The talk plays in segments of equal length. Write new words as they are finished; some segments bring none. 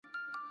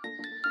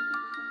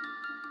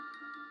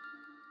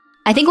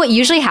I think what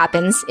usually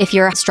happens if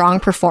you're a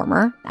strong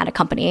performer at a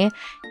company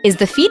is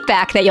the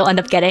feedback that you'll end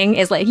up getting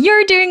is like,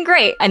 you're doing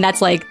great. And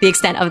that's like the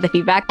extent of the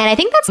feedback. And I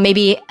think that's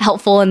maybe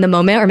helpful in the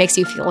moment or makes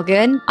you feel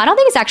good. I don't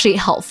think it's actually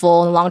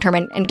helpful in the long term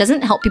and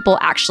doesn't help people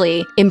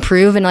actually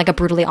improve in like a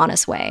brutally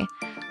honest way.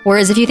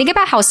 Whereas if you think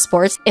about how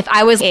sports, if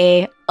I was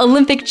a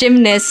Olympic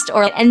gymnast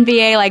or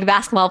NBA like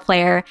basketball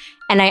player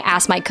and I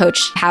asked my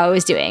coach how I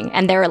was doing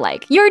and they were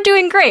like, you're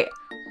doing great,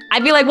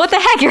 I'd be like, what the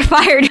heck? You're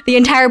fired. The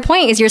entire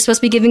point is you're supposed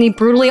to be giving me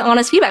brutally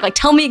honest feedback. Like,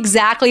 tell me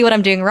exactly what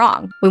I'm doing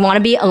wrong. We want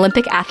to be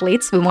Olympic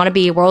athletes. We want to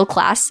be world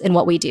class in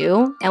what we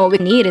do. And what we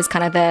need is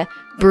kind of the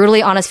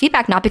brutally honest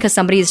feedback, not because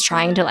somebody is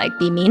trying to like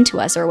be mean to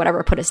us or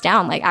whatever, put us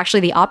down. Like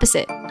actually the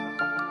opposite.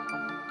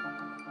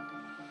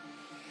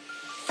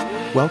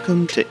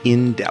 Welcome to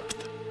In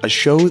Depth, a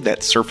show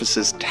that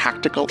surfaces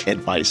tactical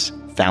advice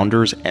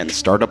founders and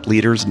startup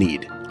leaders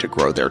need to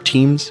grow their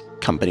teams,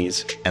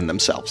 companies, and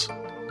themselves.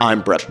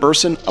 I'm Brett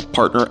Burson, a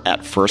partner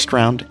at First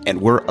Round,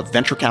 and we're a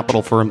venture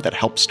capital firm that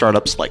helps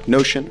startups like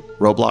Notion,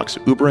 Roblox,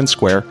 Uber, and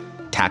Square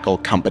tackle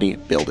company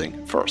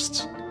building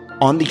firsts.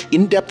 On the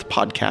In-Depth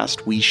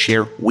podcast, we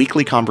share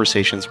weekly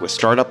conversations with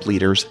startup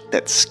leaders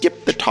that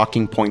skip the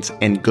talking points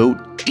and go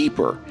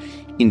deeper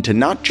into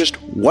not just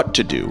what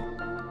to do,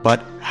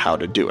 but how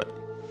to do it.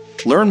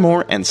 Learn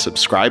more and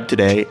subscribe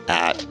today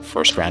at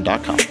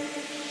firstround.com.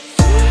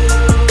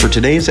 For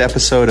today's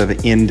episode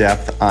of In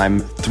Depth,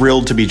 I'm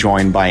thrilled to be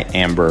joined by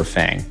Amber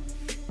Fang.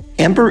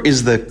 Amber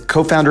is the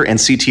co-founder and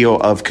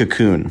CTO of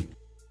Cocoon,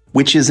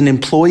 which is an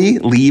employee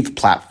leave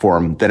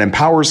platform that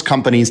empowers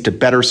companies to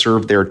better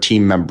serve their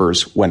team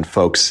members when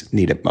folks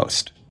need it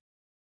most.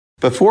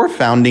 Before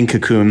founding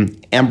Cocoon,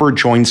 Amber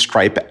joined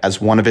Stripe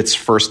as one of its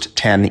first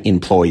 10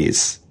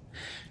 employees.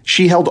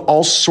 She held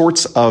all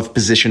sorts of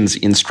positions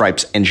in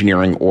Stripe's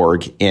engineering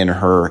org in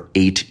her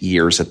 8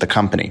 years at the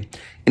company,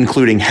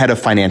 including head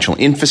of financial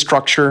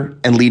infrastructure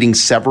and leading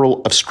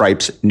several of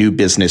Stripe's new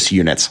business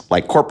units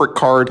like Corporate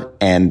Card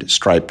and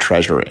Stripe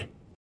Treasury.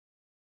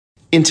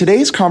 In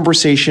today's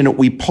conversation,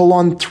 we pull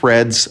on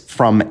threads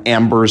from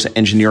Amber's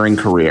engineering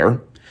career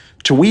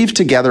to weave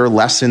together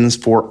lessons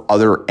for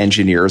other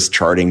engineers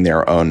charting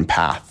their own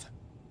path.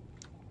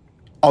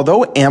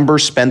 Although Amber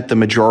spent the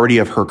majority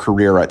of her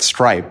career at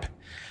Stripe,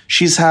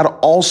 she's had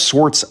all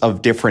sorts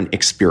of different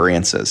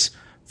experiences,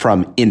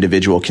 from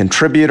individual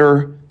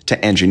contributor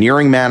to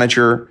engineering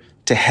manager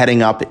to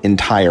heading up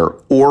entire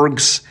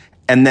orgs,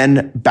 and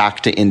then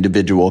back to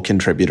individual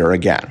contributor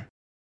again.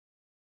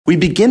 We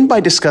begin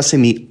by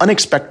discussing the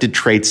unexpected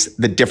traits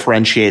that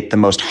differentiate the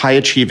most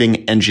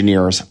high-achieving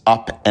engineers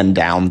up and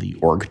down the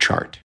org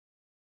chart.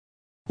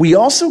 We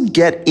also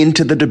get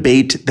into the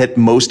debate that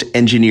most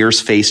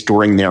engineers face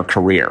during their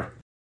career: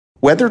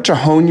 whether to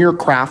hone your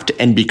craft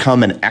and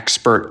become an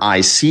expert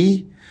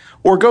IC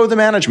or go the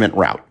management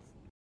route.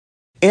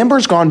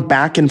 Amber's gone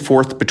back and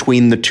forth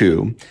between the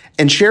two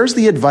and shares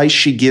the advice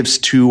she gives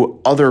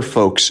to other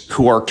folks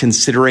who are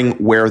considering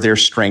where their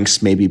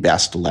strengths may be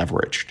best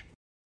leveraged.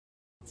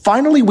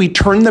 Finally, we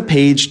turn the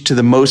page to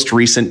the most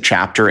recent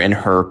chapter in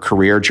her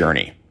career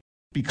journey,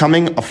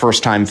 becoming a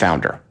first-time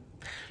founder.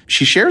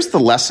 She shares the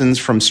lessons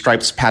from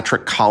Stripe's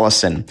Patrick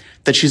Collison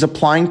that she's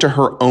applying to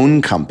her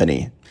own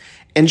company,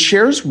 and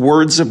shares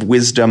words of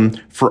wisdom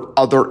for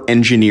other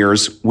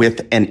engineers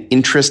with an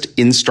interest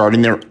in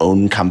starting their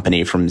own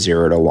company from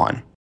 0 to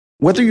 1.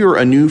 Whether you're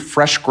a new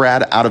fresh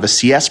grad out of a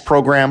CS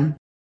program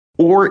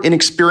or an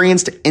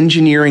experienced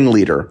engineering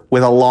leader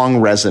with a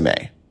long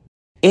resume,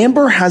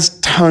 Amber has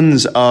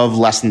tons of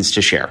lessons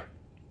to share.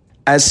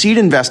 As seed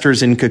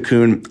investors in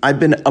Cocoon, I've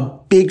been a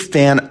big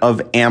fan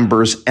of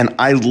Amber's, and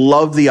I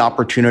love the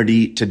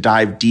opportunity to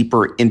dive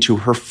deeper into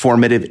her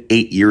formative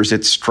 8 years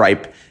at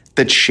Stripe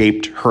that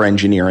shaped her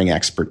engineering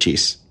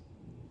expertise.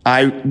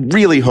 I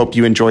really hope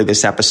you enjoy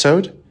this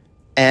episode.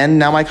 And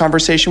now my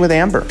conversation with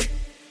Amber.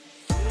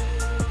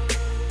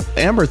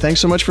 Amber, thanks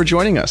so much for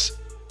joining us.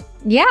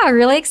 Yeah,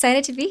 really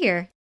excited to be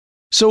here.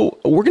 So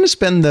we're going to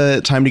spend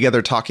the time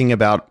together talking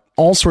about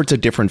all sorts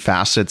of different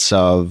facets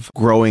of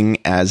growing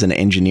as an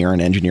engineer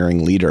and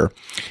engineering leader.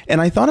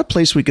 And I thought a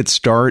place we could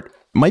start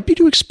might be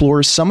to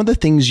explore some of the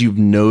things you've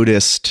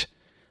noticed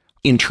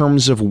in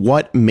terms of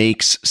what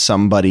makes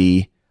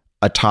somebody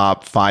a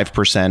top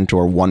 5%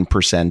 or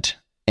 1%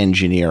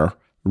 engineer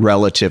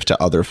relative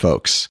to other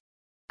folks.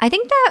 I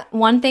think that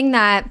one thing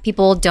that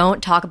people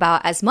don't talk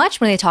about as much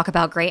when they talk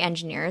about great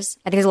engineers,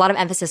 I think there's a lot of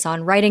emphasis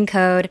on writing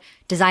code,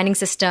 designing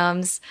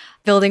systems,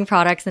 building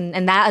products,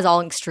 and that is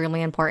all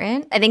extremely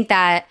important. I think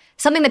that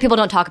something that people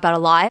don't talk about a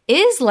lot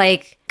is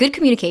like good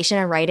communication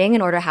and writing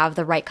in order to have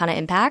the right kind of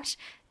impact.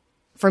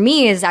 For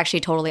me, is actually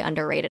totally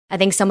underrated. I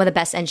think some of the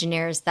best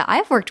engineers that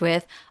I've worked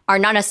with are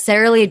not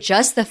necessarily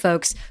just the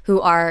folks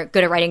who are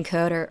good at writing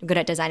code or good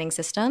at designing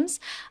systems.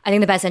 I think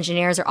the best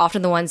engineers are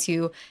often the ones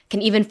who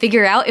can even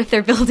figure out if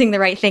they're building the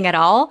right thing at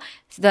all.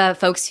 The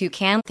folks who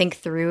can think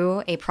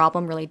through a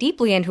problem really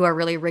deeply and who are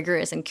really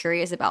rigorous and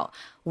curious about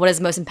what is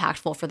most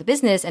impactful for the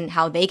business and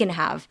how they can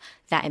have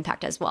that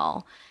impact as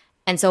well.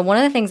 And so one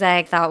of the things that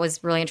I thought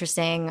was really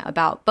interesting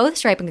about both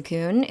Stripe and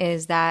Cocoon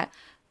is that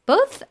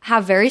both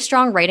have very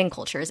strong writing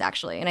cultures,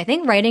 actually. And I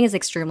think writing is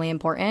extremely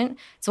important.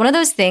 It's one of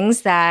those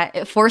things that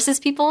it forces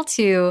people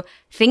to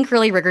think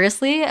really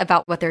rigorously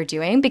about what they're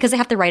doing because they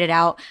have to write it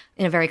out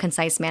in a very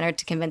concise manner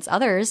to convince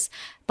others,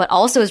 but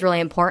also is really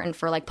important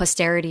for like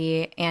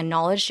posterity and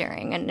knowledge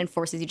sharing, and it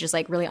forces you to just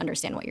like really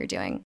understand what you're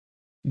doing.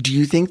 Do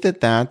you think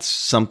that that's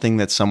something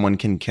that someone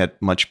can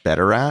get much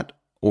better at,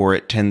 or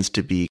it tends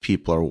to be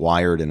people are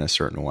wired in a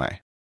certain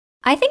way?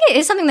 I think it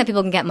is something that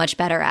people can get much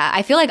better at.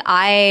 I feel like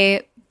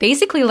I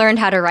basically learned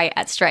how to write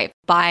at Stripe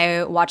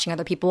by watching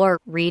other people or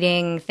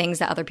reading things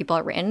that other people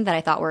have written that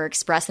I thought were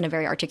expressed in a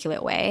very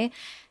articulate way.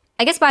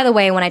 I guess, by the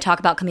way, when I talk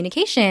about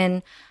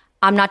communication,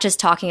 I'm not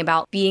just talking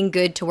about being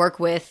good to work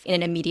with in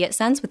an immediate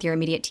sense with your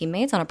immediate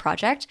teammates on a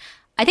project.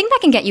 I think that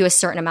can get you a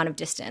certain amount of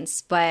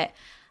distance, but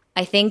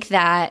I think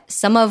that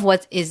some of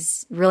what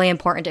is really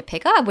important to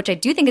pick up, which I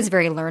do think is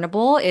very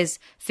learnable, is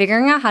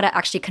figuring out how to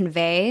actually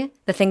convey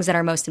the things that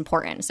are most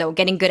important. So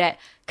getting good at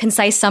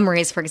concise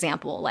summaries, for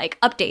example, like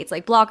updates,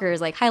 like blockers,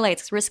 like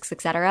highlights, risks,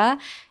 etc.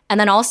 And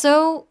then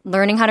also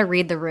learning how to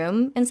read the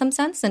room in some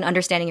sense and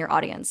understanding your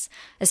audience,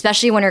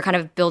 especially when you're kind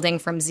of building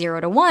from 0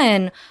 to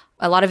 1.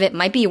 A lot of it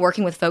might be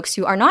working with folks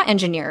who are not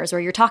engineers,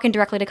 or you're talking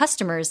directly to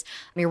customers.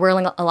 You're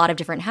wearing a lot of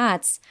different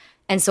hats.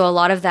 And so a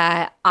lot of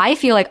that, I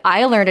feel like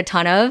I learned a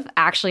ton of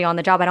actually on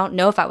the job. I don't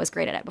know if I was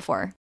great at it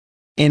before.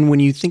 And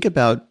when you think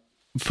about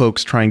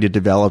folks trying to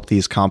develop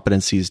these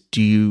competencies,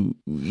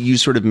 you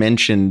sort of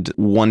mentioned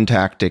one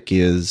tactic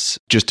is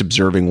just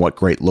observing what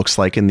great looks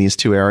like in these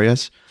two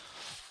areas.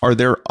 Are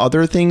there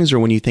other things, or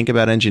when you think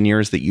about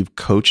engineers that you've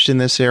coached in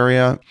this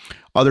area,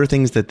 other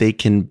things that they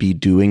can be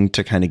doing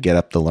to kind of get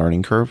up the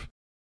learning curve?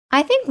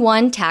 I think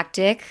one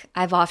tactic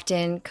I've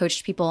often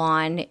coached people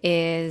on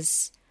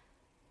is,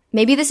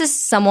 maybe this is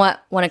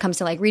somewhat when it comes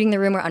to like reading the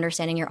room or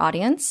understanding your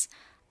audience.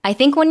 I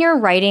think when you're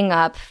writing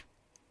up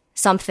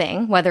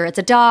something, whether it's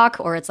a doc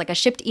or it's like a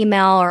shipped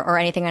email or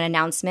anything, an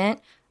announcement,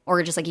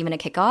 or just like even a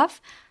kickoff,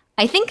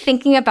 I think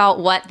thinking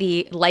about what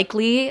the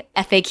likely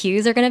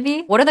FAQs are going to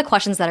be, what are the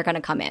questions that are going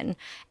to come in,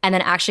 and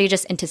then actually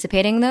just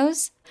anticipating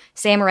those.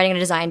 Say I'm writing a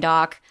design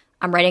doc,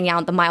 I'm writing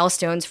out the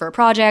milestones for a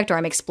project, or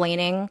I'm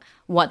explaining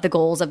what the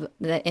goals of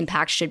the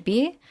impact should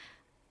be.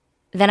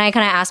 Then I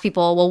kind of ask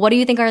people, well, what do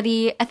you think are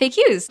the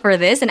FAQs for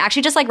this? And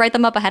actually just like write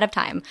them up ahead of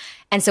time.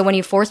 And so when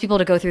you force people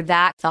to go through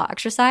that thought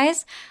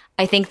exercise,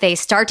 I think they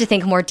start to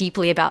think more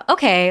deeply about,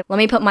 okay, let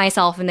me put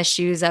myself in the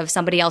shoes of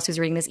somebody else who's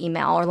reading this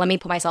email, or let me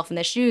put myself in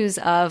the shoes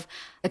of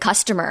the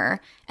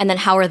customer. And then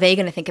how are they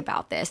going to think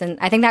about this? And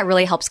I think that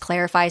really helps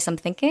clarify some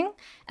thinking,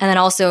 and then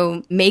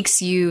also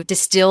makes you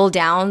distill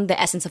down the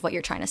essence of what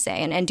you're trying to say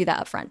and do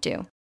that upfront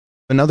too.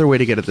 Another way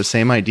to get at the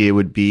same idea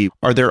would be,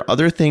 are there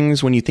other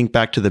things when you think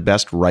back to the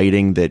best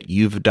writing that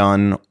you've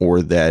done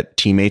or that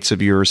teammates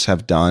of yours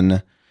have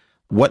done?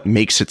 What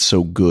makes it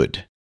so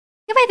good?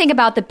 If I think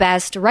about the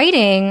best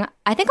writing,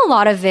 I think a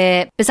lot of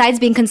it, besides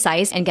being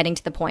concise and getting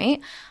to the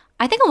point,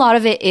 I think a lot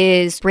of it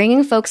is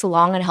bringing folks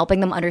along and helping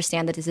them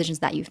understand the decisions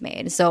that you've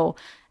made. So,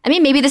 I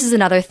mean, maybe this is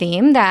another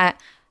theme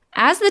that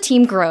as the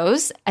team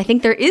grows, I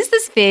think there is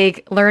this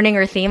big learning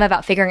or theme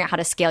about figuring out how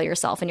to scale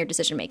yourself in your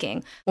decision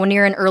making. When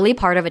you're an early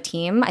part of a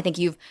team, I think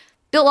you've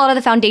built a lot of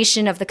the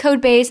foundation of the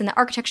code base and the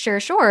architecture,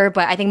 sure,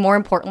 but I think more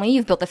importantly,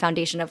 you've built the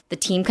foundation of the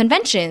team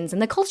conventions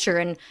and the culture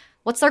and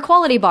what's their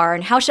quality bar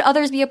and how should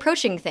others be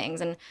approaching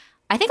things. And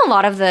I think a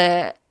lot of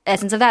the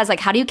essence of that is like,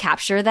 how do you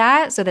capture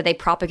that so that they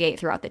propagate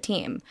throughout the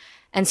team?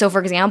 And so,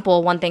 for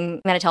example, one thing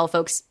I'm going to tell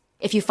folks,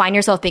 if you find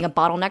yourself being a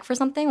bottleneck for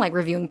something like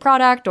reviewing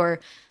product or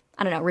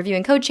I don't know,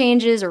 reviewing code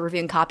changes or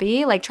reviewing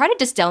copy, like try to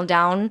distill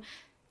down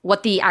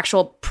what the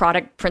actual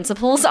product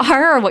principles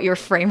are or what your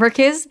framework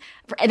is.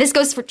 This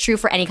goes true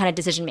for any kind of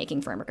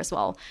decision-making framework as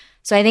well.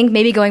 So I think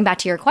maybe going back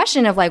to your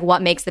question of like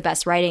what makes the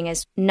best writing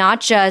is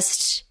not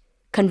just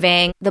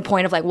conveying the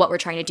point of like what we're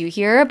trying to do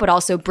here, but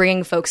also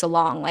bringing folks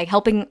along, like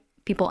helping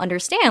people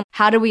understand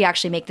how do we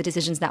actually make the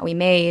decisions that we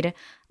made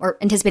or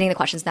anticipating the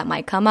questions that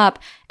might come up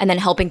and then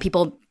helping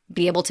people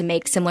be able to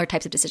make similar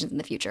types of decisions in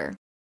the future.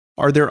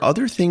 Are there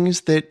other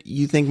things that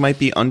you think might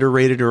be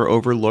underrated or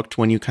overlooked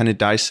when you kind of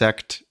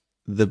dissect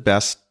the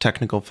best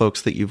technical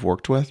folks that you've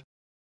worked with?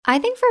 I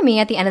think for me,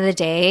 at the end of the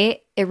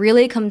day, it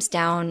really comes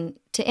down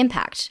to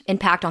impact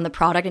on the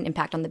product and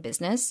impact on the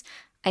business.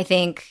 I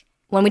think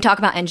when we talk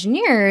about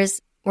engineers,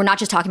 we're not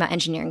just talking about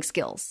engineering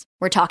skills.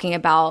 We're talking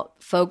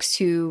about folks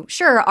who,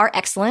 sure, are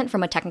excellent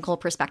from a technical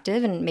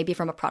perspective and maybe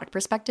from a product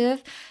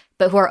perspective,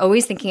 but who are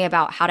always thinking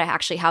about how to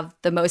actually have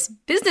the most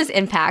business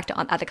impact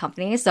at the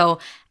company. So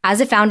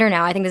as a founder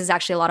now, I think this is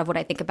actually a lot of what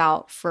I think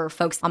about for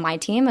folks on my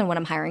team and what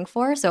I'm hiring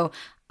for. So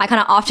I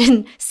kind of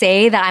often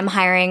say that I'm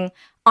hiring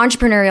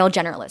entrepreneurial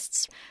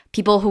generalists,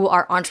 people who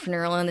are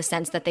entrepreneurial in the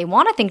sense that they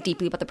want to think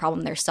deeply about the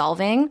problem they're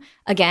solving.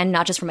 Again,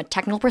 not just from a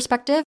technical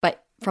perspective,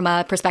 but from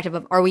a perspective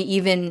of, are we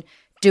even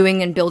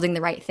doing and building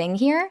the right thing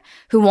here?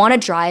 Who want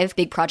to drive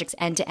big projects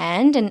end to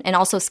end and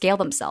also scale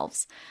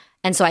themselves.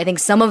 And so I think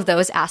some of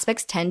those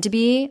aspects tend to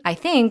be, I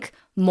think,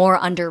 more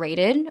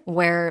underrated,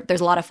 where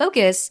there's a lot of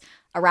focus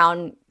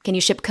around, can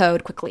you ship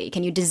code quickly?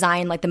 Can you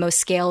design like the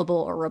most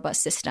scalable or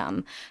robust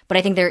system? But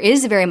I think there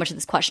is very much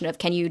this question of,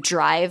 can you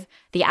drive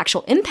the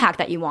actual impact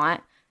that you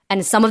want?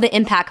 And some of the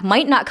impact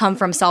might not come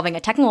from solving a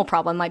technical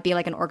problem, might be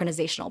like an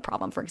organizational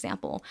problem, for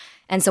example.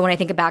 And so when I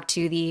think back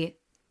to the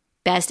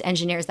best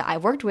engineers that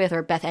I've worked with,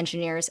 or best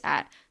engineers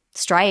at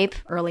Stripe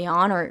early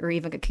on, or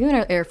even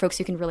Cocoon, are folks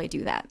who can really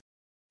do that.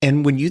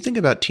 And when you think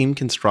about team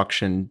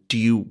construction, do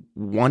you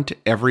want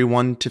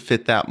everyone to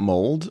fit that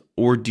mold,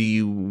 or do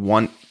you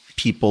want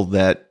people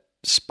that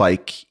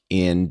spike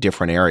in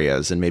different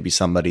areas, and maybe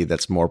somebody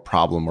that's more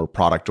problem or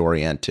product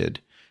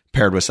oriented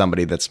paired with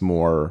somebody that's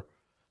more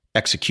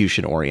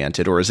execution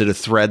oriented? Or is it a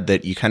thread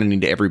that you kind of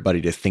need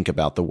everybody to think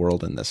about the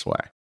world in this way?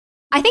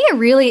 I think it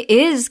really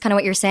is kind of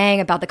what you're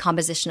saying about the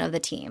composition of the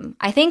team.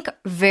 I think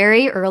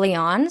very early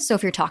on, so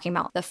if you're talking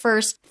about the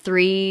first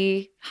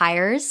 3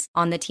 hires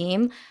on the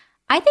team,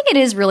 I think it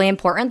is really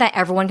important that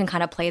everyone can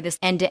kind of play this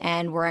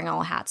end-to-end wearing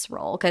all hats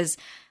role. Because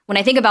when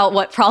I think about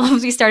what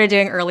problems we started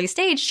doing early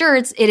stage, sure,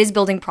 it is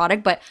building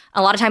product, but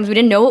a lot of times we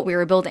didn't know what we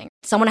were building.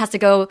 Someone has to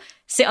go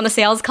sit on the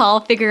sales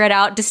call, figure it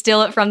out,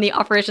 distill it from the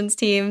operations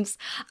teams,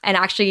 and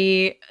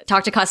actually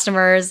talk to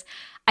customers.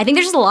 I think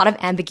there's just a lot of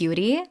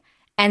ambiguity.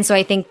 And so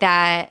I think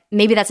that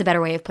maybe that's a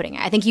better way of putting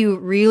it. I think you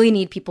really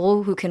need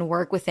people who can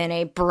work within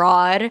a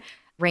broad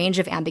range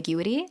of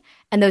ambiguity.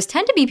 And those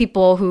tend to be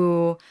people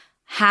who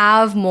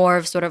have more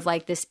of sort of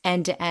like this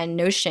end-to-end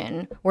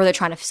notion where they're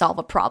trying to solve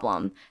a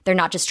problem. They're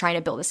not just trying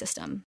to build a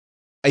system.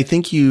 I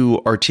think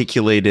you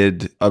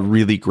articulated a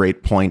really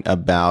great point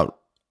about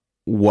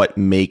what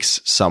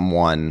makes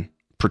someone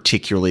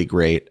particularly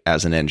great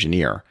as an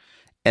engineer.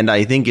 And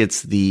I think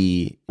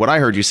what I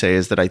heard you say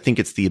is that I think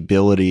it's the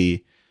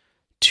ability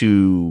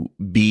to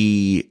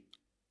be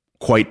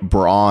quite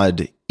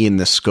broad in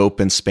the scope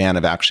and span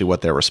of actually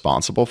what they're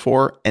responsible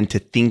for, and to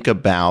think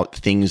about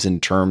things in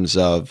terms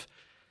of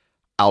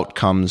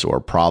outcomes or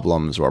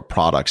problems or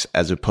products,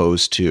 as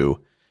opposed to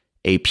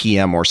a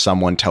PM or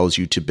someone tells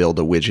you to build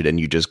a widget and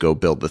you just go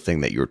build the thing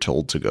that you're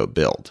told to go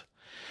build.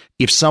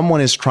 If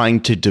someone is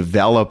trying to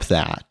develop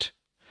that,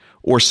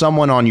 or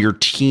someone on your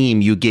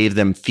team, you gave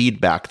them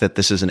feedback that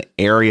this is an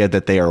area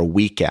that they are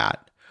weak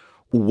at,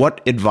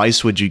 what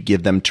advice would you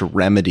give them to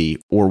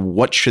remedy, or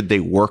what should they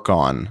work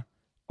on,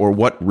 or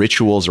what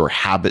rituals or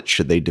habits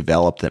should they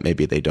develop that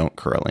maybe they don't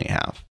currently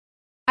have?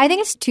 I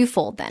think it's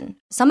twofold then.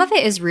 Some of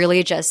it is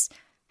really just,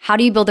 how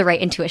do you build the right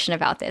intuition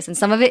about this? And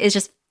some of it is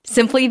just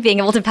simply being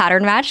able to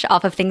pattern match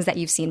off of things that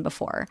you've seen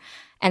before.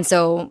 And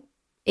so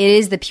it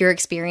is the pure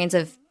experience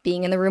of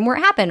being in the room where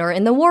it happened, or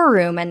in the war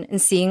room,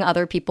 and seeing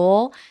other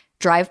people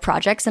drive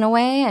projects in a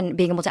way, and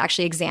being able to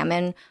actually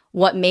examine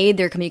what made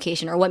their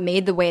communication or what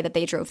made the way that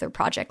they drove their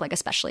project like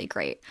especially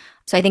great.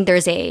 So I think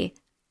there's a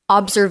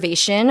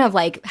observation of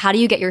like, how do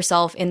you get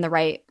yourself in the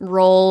right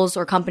roles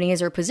or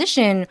companies or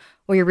position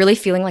where you're really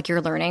feeling like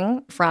you're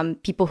learning from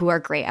people who are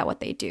great at what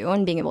they do,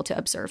 and being able to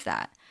observe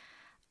that.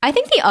 I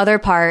think the other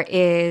part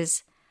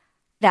is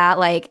that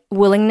like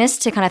willingness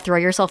to kind of throw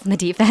yourself in the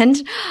deep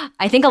end.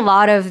 I think a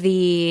lot of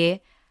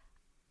the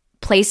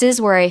places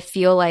where I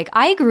feel like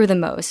I grew the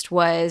most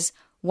was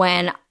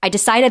when I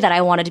decided that I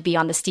wanted to be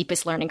on the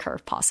steepest learning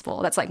curve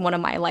possible. That's like one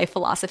of my life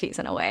philosophies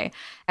in a way.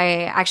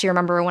 I actually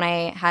remember when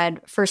I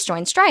had first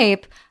joined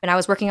Stripe and I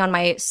was working on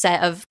my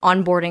set of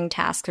onboarding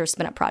tasks or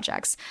spin up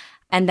projects.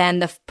 And then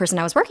the person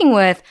I was working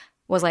with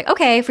was like,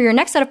 okay, for your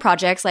next set of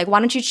projects, like, why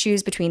don't you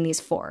choose between these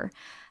 4?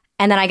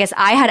 And then I guess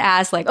I had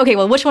asked like, okay,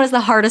 well, which one is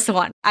the hardest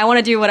one? I want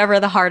to do whatever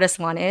the hardest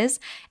one is.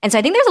 And so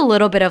I think there's a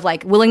little bit of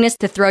like willingness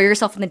to throw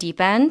yourself in the deep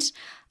end,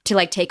 to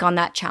like take on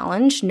that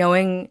challenge,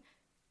 knowing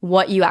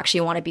what you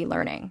actually want to be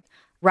learning,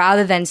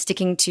 rather than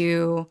sticking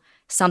to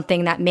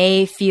something that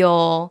may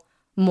feel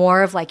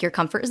more of like your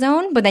comfort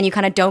zone, but then you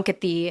kind of don't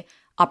get the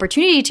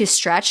opportunity to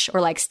stretch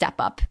or like step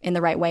up in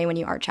the right way when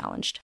you are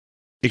challenged.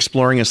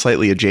 Exploring a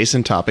slightly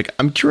adjacent topic,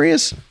 I'm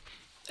curious,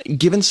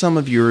 given some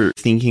of your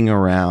thinking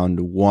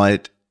around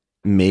what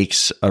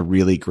makes a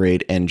really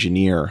great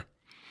engineer,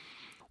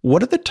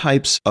 what are the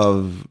types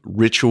of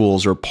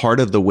rituals or part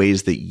of the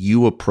ways that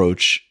you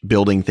approach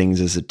building things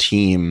as a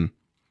team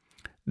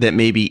that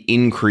maybe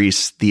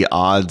increase the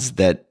odds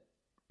that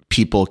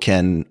people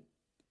can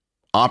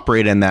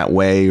operate in that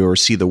way or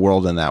see the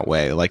world in that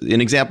way? Like,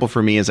 an example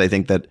for me is, I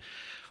think that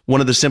one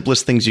of the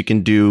simplest things you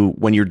can do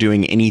when you're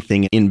doing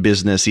anything in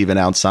business, even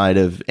outside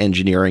of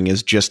engineering,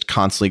 is just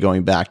constantly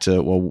going back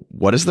to, well,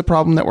 what is the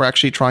problem that we're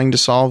actually trying to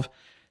solve,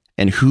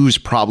 and whose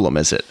problem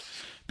is it?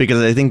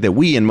 Because I think that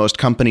we in most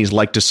companies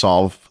like to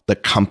solve the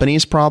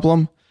company's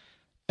problem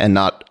and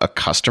not a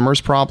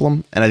customer's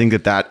problem. And I think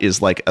that that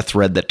is like a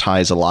thread that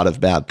ties a lot of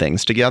bad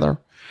things together.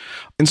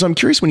 And so I'm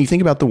curious, when you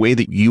think about the way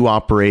that you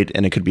operate,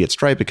 and it could be at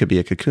Stripe, it could be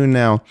at Cocoon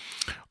now,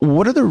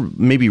 what are the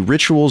maybe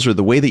rituals or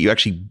the way that you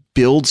actually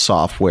build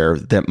software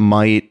that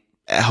might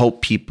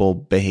help people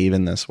behave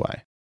in this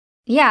way?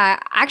 Yeah,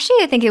 actually,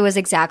 I think it was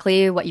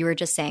exactly what you were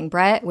just saying,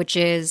 Brett, which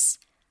is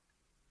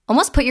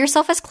almost put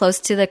yourself as close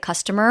to the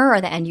customer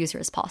or the end user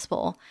as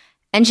possible.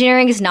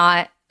 Engineering is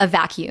not a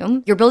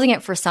vacuum. You're building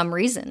it for some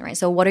reason, right?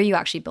 So what are you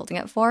actually building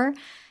it for?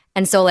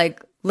 And so like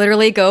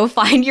literally go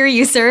find your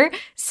user,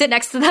 sit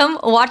next to them,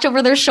 watch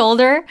over their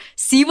shoulder,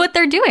 see what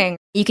they're doing.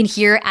 You can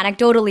hear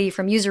anecdotally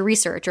from user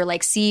research or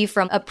like see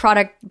from a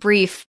product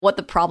brief what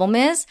the problem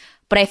is.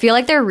 But I feel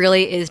like there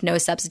really is no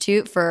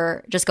substitute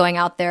for just going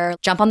out there,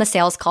 jump on the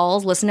sales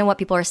calls, listen to what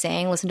people are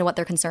saying, listen to what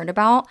they're concerned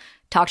about,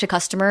 talk to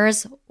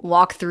customers,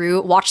 walk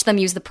through, watch them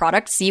use the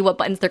product, see what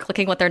buttons they're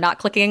clicking, what they're not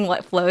clicking,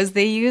 what flows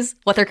they use,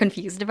 what they're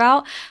confused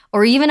about,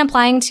 or even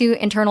applying to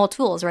internal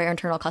tools, right, or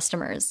internal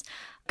customers.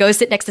 Go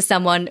sit next to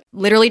someone,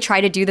 literally try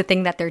to do the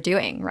thing that they're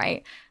doing,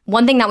 right?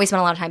 One thing that we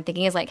spent a lot of time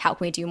thinking is like, how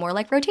can we do more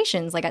like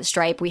rotations? Like at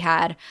Stripe, we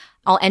had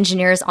all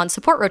engineers on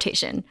support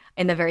rotation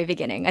in the very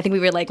beginning. I think we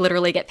would like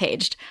literally get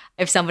paged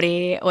if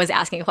somebody was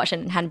asking a question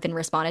and hadn't been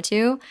responded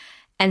to.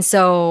 And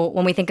so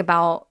when we think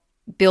about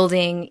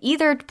building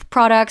either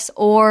products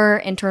or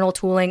internal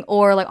tooling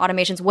or like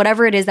automations,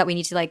 whatever it is that we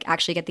need to like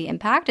actually get the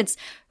impact, it's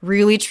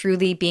really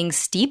truly being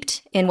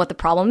steeped in what the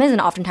problem is.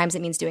 And oftentimes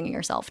it means doing it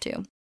yourself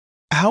too.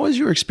 How has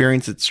your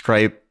experience at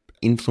Stripe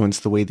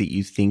influenced the way that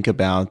you think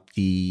about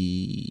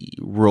the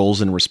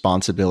roles and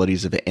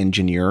responsibilities of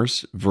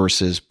engineers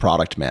versus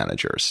product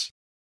managers?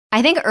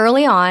 I think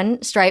early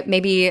on, Stripe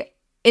maybe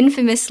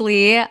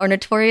infamously or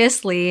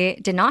notoriously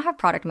did not have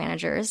product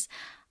managers.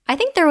 I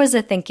think there was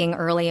a thinking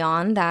early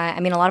on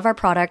that, a lot of our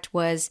product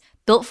was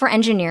built for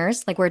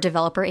engineers, like we're a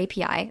developer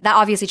API. That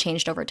obviously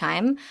changed over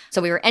time.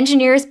 So we were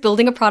engineers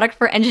building a product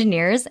for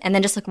engineers and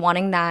then just like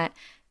wanting that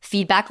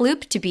feedback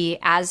loop to be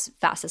as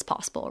fast as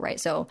possible,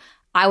 right? So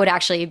I would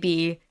actually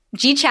be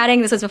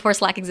G-chatting. This was before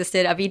Slack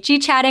existed. I'd be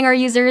G-chatting our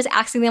users,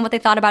 asking them what they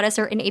thought about a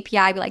certain API.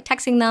 I'd be like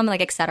texting them, like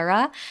et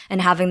cetera,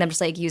 and having them just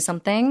like use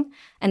something.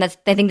 And I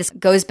think this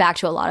goes back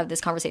to a lot of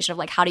this conversation of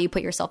like, how do you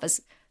put yourself as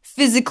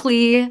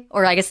physically,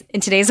 or I guess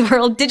in today's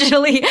world,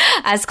 digitally,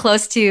 as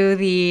close to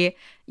the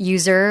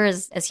user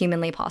as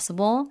humanly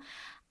possible.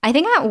 I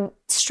think at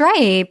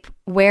Stripe,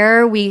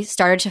 where we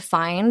started to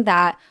find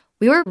that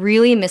we were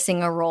really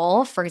missing a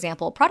role, for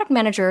example, product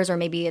managers, or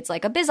maybe it's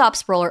like a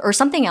BizOps role or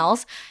something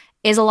else,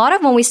 is a lot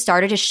of when we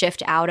started to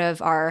shift out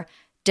of our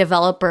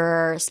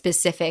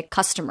developer-specific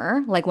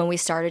customer, like when we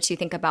started to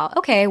think about,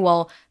 okay,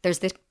 well, there's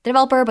this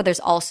developer, but there's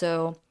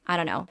also, I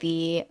don't know,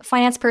 the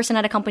finance person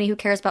at a company who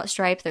cares about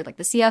Stripe. They're like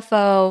the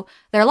CFO.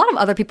 There are a lot of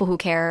other people who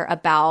care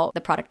about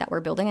the product that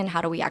we're building and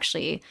how do we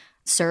actually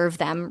serve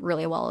them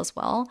really well as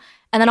well.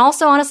 And then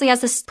also, honestly,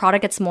 as this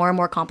product gets more and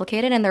more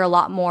complicated and there are a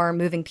lot more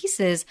moving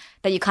pieces,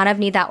 that you kind of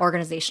need that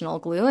organizational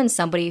glue and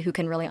somebody who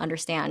can really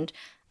understand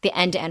the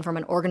end-to-end from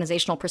an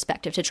organizational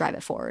perspective to drive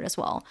it forward as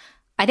well.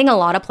 I think a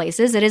lot of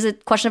places, it is a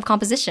question of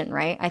composition,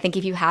 right? I think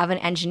if you have an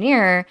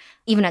engineer,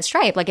 even at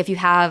Stripe, like if you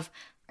have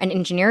an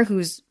engineer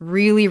who's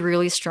really,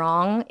 really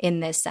strong in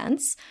this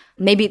sense,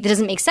 maybe it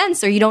doesn't make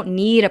sense or you don't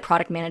need a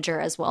product manager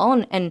as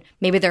well. And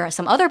maybe there are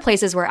some other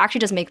places where it actually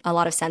does make a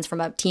lot of sense from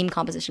a team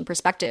composition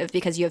perspective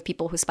because you have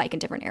people who spike in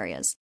different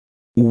areas.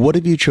 What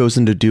have you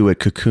chosen to do at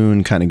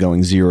Cocoon, kind of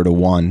going 0 to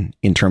 1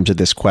 in terms of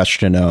this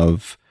question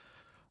of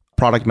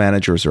product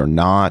managers or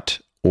not,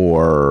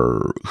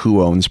 or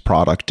who owns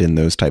product and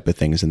those type of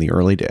things in the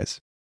early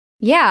days?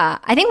 Yeah,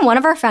 I think one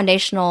of our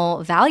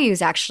foundational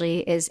values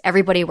actually is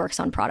everybody works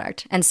on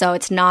product. And so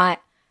it's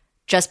not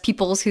just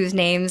people whose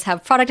names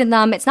have product in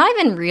them. It's not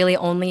even really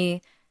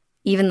only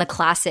even the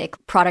classic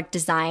product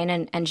design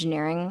and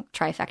engineering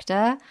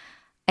trifecta.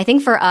 I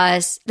think for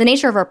us, the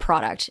nature of our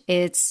product,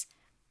 it's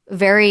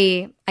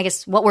very, I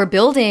guess, what we're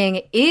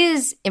building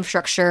is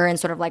infrastructure and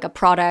sort of like a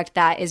product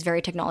that is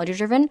very technology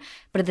driven.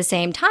 But at the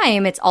same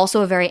time, it's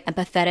also a very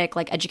empathetic,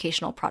 like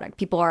educational product.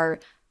 People are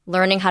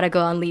learning how to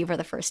go on leave for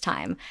the first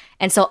time.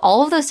 And so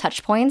all of those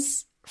touch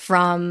points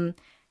from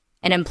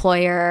an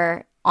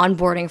employer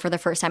onboarding for the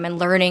first time and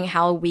learning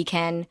how we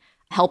can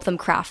help them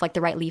craft like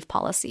the right leave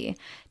policy,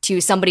 to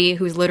somebody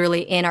who's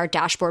literally in our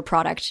dashboard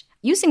product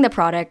using the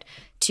product,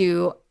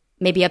 to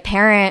maybe a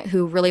parent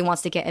who really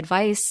wants to get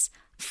advice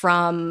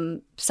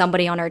from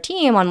somebody on our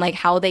team on like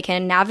how they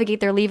can navigate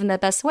their leave in the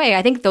best way.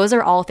 I think those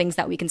are all things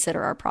that we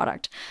consider our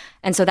product.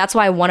 And so that's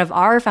why one of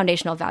our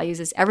foundational values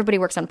is everybody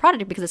works on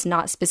product, because it's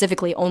not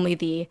specifically only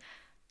the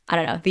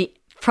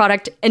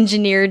product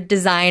engineered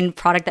design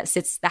product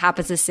that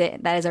happens to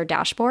sit, that is our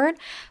dashboard.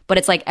 But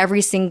it's like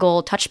every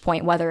single touch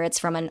point, whether it's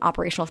from an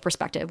operational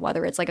perspective,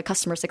 whether it's like a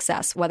customer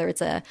success, whether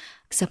it's a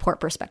support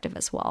perspective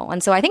as well.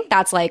 And so I think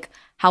that's like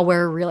how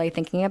we're really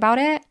thinking about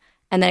it.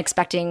 And then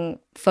expecting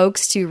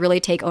folks to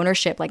really take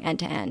ownership like end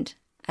to end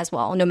as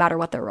well, no matter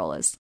what their role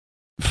is.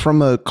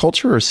 From a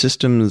culture or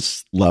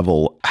systems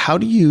level, how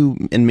do you,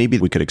 and maybe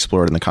we could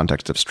explore it in the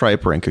context of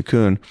Stripe or in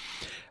Cocoon,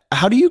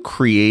 how do you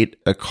create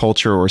a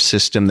culture or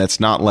system that's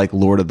not like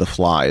Lord of the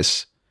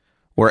Flies,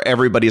 where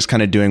everybody is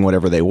kind of doing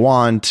whatever they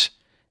want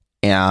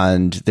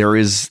and there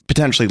is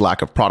potentially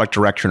lack of product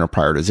direction or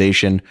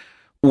prioritization,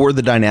 or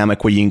the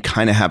dynamic where you can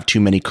kind of have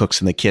too many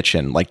cooks in the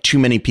kitchen, like too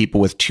many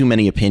people with too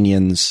many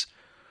opinions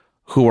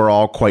who are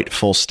all quite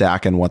full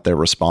stack in what they're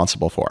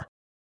responsible for?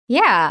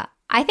 Yeah,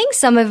 I think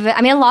some of it,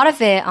 I mean, a lot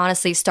of it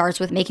honestly starts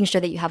with making sure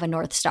that you have a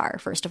North Star,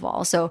 first of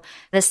all. So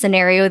the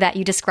scenario that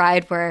you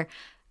described where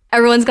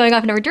everyone's going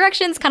off in different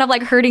directions, kind of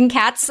like herding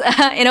cats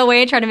in a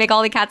way, trying to make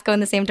all the cats go in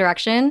the same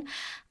direction.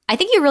 I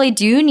think you really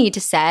do need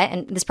to set,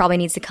 and this probably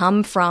needs to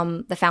come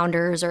from the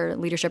founders or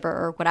leadership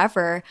or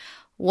whatever,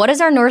 what is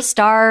our North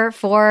Star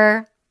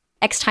for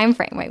X time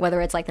frame, right?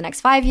 Whether it's like the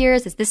next 5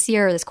 years, it's this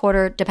year or this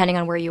quarter, depending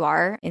on where you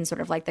are in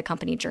sort of like the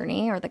company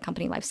journey or the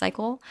company life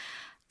cycle.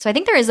 So I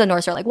think there is a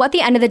North Star. Like, what at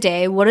the end of the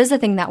day, what is the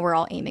thing that we're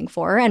all aiming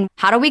for? And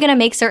how are we going to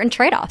make certain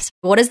trade-offs?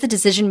 What is the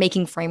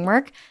decision-making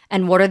framework?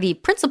 And what are the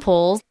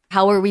principles?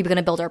 How are we going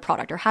to build our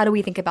product? Or how do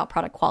we think about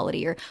product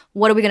quality? Or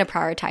what are we going to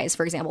prioritize,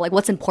 for example? Like,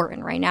 what's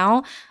important right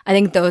now? I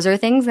think those are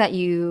things that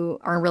you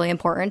are really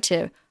important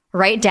to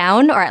write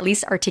down or at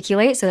least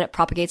articulate so that it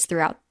propagates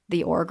throughout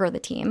the org or the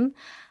team.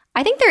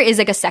 I think there is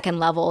like a second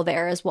level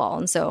there as well.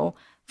 And so,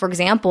 for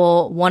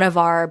example, one of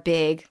our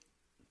big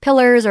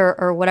pillars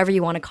or whatever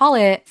you want to call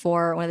it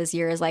for one of this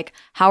year is like,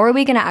 how are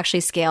we going to actually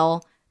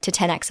scale to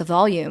 10x of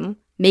volume,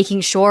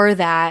 making sure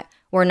that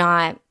we're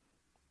not,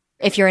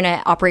 if you're in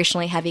an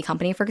operationally heavy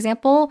company, for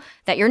example,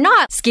 that you're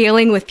not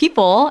scaling with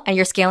people and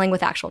you're scaling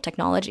with actual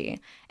technology.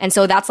 And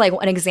so that's like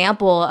an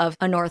example of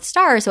a North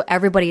Star. So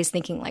everybody is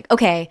thinking like,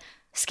 okay,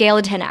 scale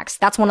to 10x.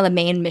 That's one of the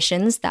main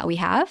missions that we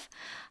have.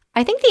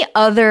 I think the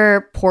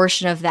other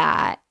portion of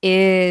that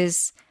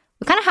is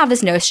we kind of have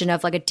this notion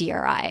of like a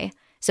DRI.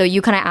 So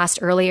you kind of asked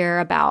earlier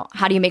about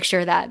how do you make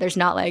sure that there's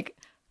not like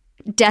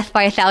death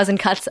by 1,000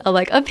 cuts of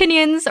like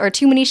opinions or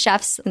too many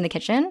chefs in the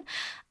kitchen.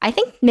 I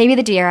think maybe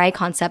the DRI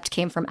concept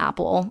came from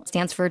Apple,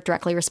 stands for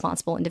directly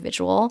responsible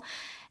individual.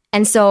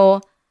 And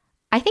so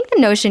I think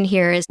the notion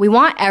here is we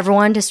want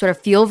everyone to sort of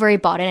feel very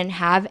bought in and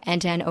have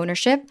end-to-end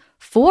ownership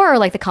for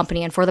like the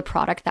company and for the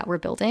product that we're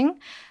building.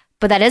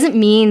 But that doesn't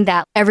mean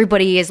that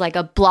everybody is like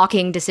a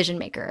blocking decision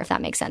maker, if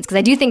that makes sense. Because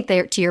I do think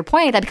that, to your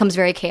point, that becomes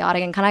very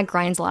chaotic and kind of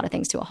grinds a lot of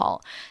things to a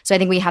halt. So I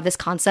think we have this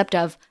concept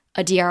of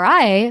a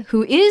DRI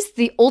who is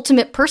the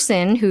ultimate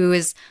person who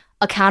is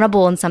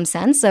accountable in some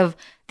sense of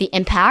the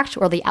impact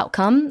or the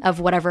outcome of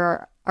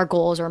whatever our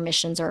goals or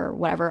missions or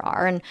whatever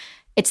are. And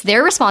it's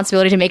their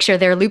responsibility to make sure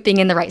they're looping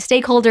in the right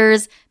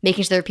stakeholders,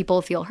 making sure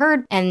people feel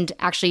heard and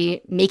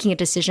actually making a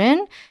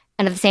decision.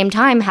 And at the same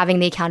time, having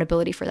the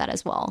accountability for that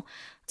as well.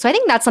 So I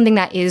think that's something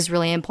that is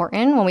really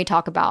important when we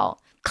talk about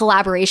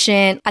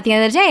collaboration. At the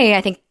end of the day,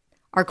 I think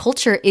our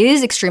culture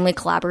is extremely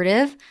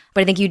collaborative,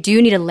 but I think you do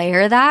need to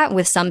layer that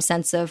with some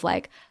sense of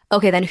like,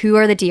 okay, then who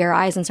are the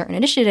DRIs in certain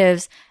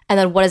initiatives? And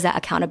then what does that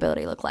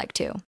accountability look like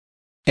too?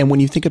 And when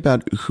you think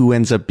about who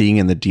ends up being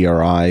in the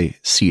DRI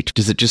seat,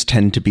 does it just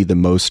tend to be the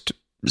most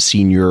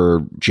senior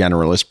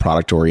generalist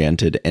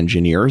product-oriented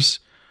engineers?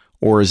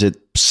 Or is it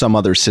some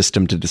other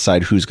system to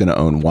decide who's going to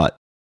own what?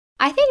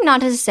 I think not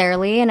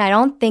necessarily, and I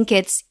don't think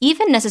it's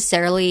even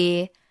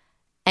necessarily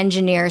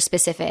engineer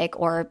specific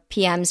or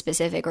PM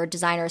specific or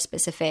designer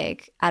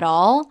specific at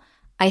all.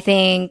 I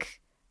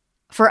think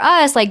for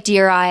us, like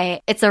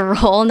DRI, it's a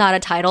role, not a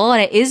title,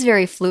 and it is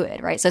very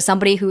fluid, right? So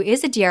somebody who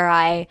is a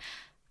DRI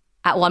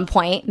at one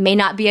point may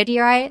not be a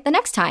DRI the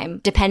next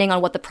time, depending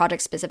on what the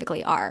projects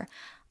specifically are.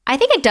 I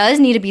think it does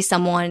need to be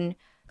someone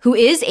who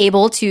is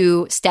able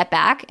to step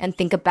back and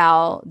think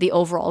about the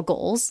overall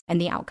goals and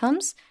the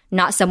outcomes,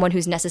 not someone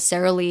who's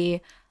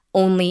necessarily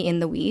only in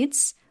the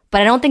weeds.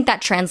 But I don't think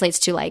that translates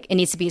to like, it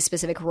needs to be a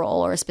specific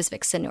role or a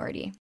specific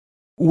seniority.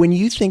 When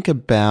you think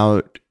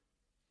about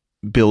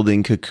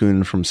building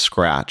Cocoon from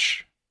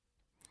scratch,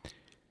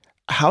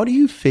 how do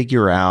you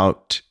figure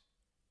out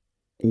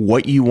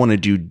what you want to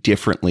do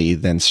differently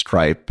than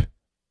Stripe?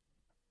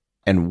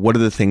 And what are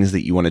the things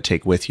that you want to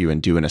take with you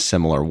and do in a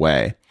similar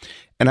way?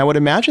 And I would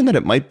imagine that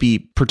it might be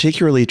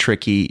particularly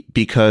tricky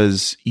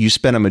because you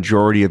spent a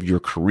majority of your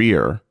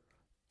career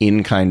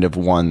in kind of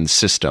one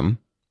system.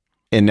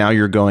 And now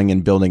you're going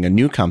and building a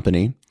new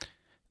company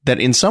that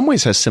in some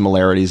ways has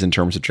similarities in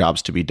terms of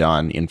jobs to be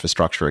done,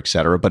 infrastructure, et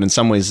cetera, but in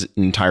some ways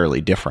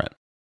entirely different.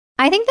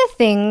 I think the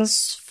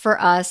things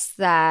for us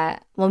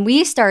that when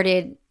we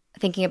started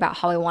thinking about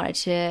how we wanted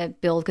to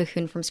build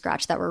Cocoon from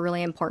scratch that were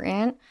really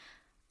important,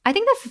 I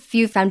think the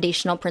few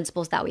foundational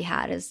principles that we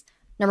had is,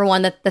 number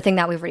one, the thing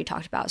that we've already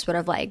talked about, sort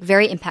of like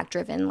very impact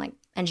driven, like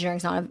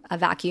engineering's not a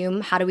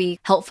vacuum. How do we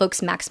help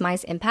folks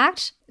maximize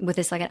impact with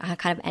this like a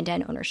kind of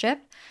end-to-end ownership?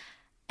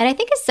 And I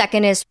think a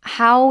second is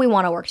how we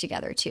want to work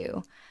together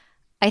too.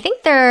 I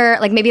think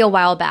like maybe a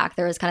while back,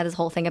 there was kind of this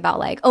whole thing about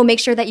like, oh, make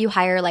sure that you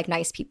hire like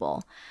nice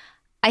people.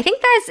 I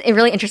think that's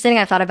really interesting.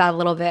 I've thought about it a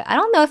little bit. I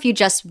don't know if you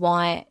just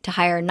want to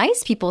hire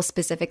nice people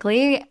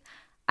specifically.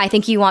 I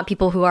think you want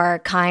people who are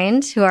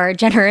kind, who are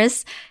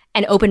generous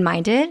and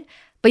open-minded,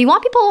 but you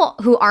want people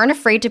who aren't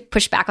afraid to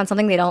push back on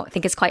something they don't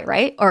think is quite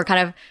right or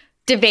kind of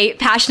debate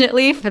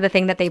passionately for the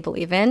thing that they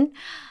believe in.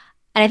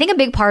 And I think a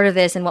big part of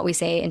this and what we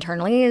say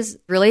internally is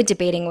really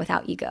debating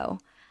without ego.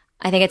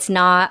 I think it's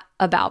not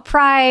about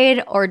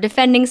pride or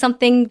defending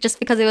something just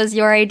because it was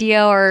your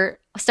idea or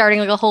starting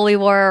like a holy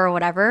war or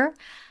whatever.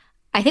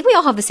 I think we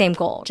all have the same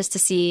goal, just to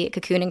see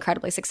Cocoon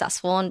incredibly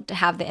successful and to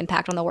have the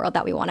impact on the world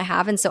that we want to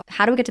have. And so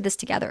how do we get to this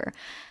together?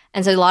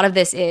 And so a lot of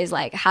this is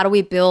like, how do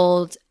we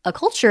build a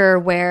culture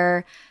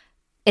where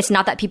it's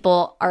not that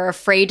people are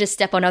afraid to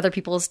step on other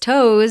people's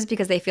toes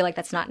because they feel like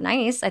that's not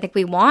nice. I think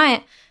we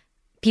want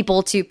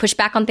people to push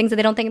back on things that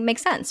they don't think make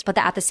sense. But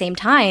that at the same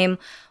time,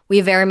 we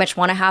very much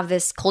want to have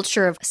this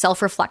culture of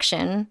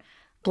self-reflection.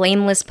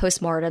 Blameless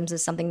postmortems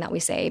is something that we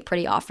say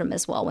pretty often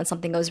as well when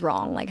something goes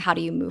wrong. Like, how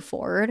do you move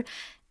forward?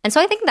 And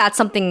so I think that's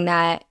something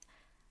that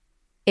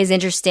is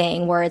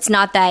interesting, where it's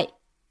not that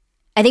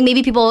I think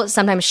maybe people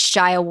sometimes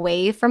shy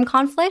away from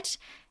conflict.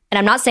 And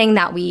I'm not saying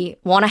that we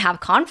want to have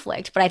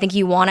conflict, but I think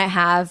you want to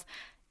have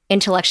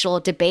intellectual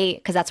debate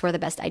because that's where the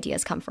best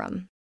ideas come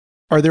from.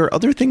 Are there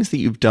other things that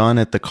you've done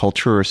at the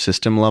culture or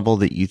system level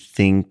that you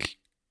think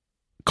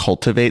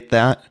cultivate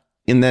that?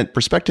 In that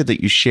perspective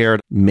that you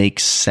shared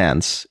makes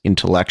sense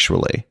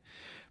intellectually,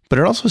 but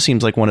it also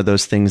seems like one of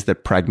those things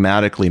that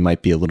pragmatically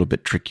might be a little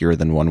bit trickier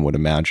than one would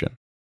imagine.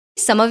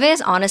 Some of it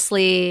is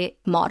honestly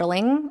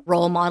modeling,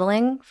 role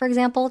modeling, for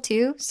example,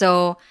 too.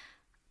 So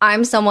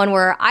I'm someone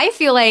where I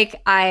feel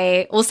like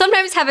I will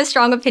sometimes have a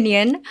strong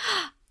opinion,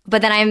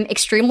 but then I'm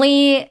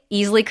extremely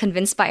easily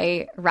convinced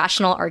by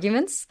rational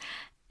arguments.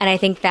 And I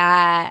think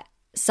that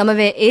some of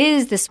it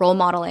is this role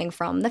modeling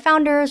from the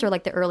founders or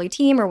like the early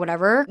team or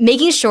whatever,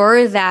 making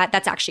sure that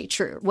that's actually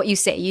true. What you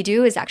say you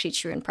do is actually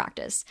true in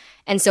practice.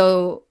 And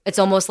so it's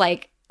almost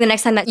like the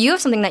next time that you have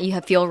something that you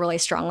feel really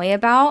strongly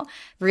about,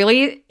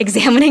 really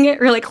examining it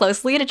really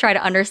closely to try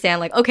to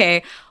understand like,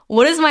 okay,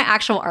 what is my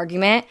actual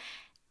argument?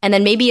 And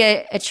then maybe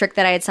a trick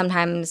that I had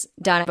sometimes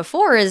done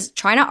before is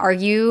trying to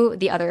argue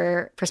the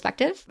other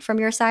perspective from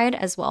your side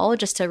as well,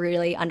 just to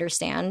really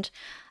understand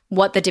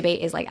what the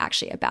debate is like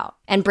actually about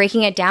and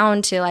breaking it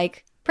down to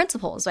like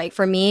principles. Like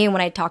for me, when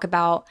I talk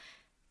about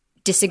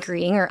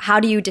disagreeing or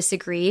how do you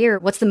disagree or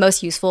what's the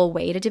most useful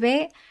way to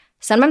debate,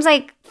 sometimes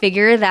I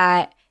figure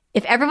that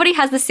if everybody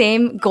has the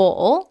same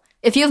goal,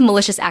 if you have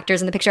malicious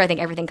actors in the picture, I think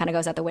everything kind of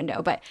goes out the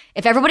window. But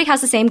if everybody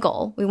has the same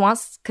goal, we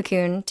want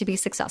Cocoon to be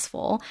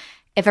successful.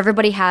 If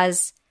everybody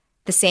has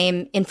the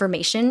same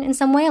information in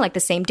some way, like the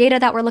same data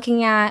that we're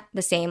looking at,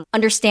 the same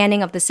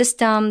understanding of the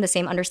system, the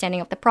same understanding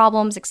of the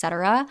problems,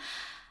 etc.,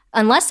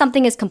 unless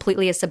something is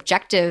completely a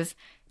subjective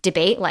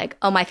debate, like,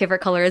 oh, my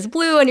favorite color is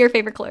blue and your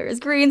favorite color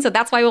is green, so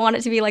that's why we want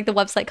it to be like the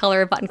website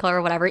color, button color,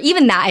 or whatever.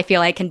 Even that, I feel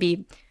like, can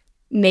be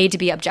made to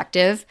be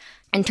objective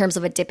in terms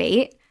of a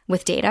debate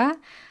with data.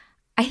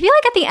 I feel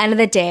like at the end of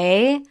the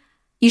day,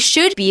 you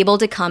should be able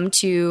to come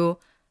to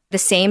the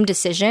same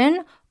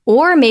decision,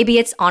 or maybe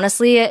it's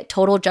honestly a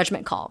total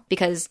judgment call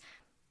because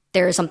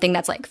there's something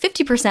that's like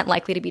 50%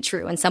 likely to be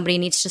true and somebody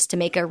needs just to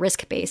make a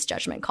risk-based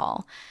judgment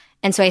call.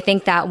 And so I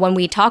think that when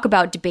we talk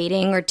about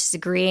debating or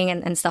disagreeing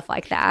and stuff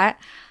like that,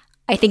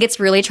 I think it's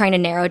really trying to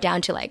narrow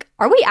down to like,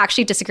 are we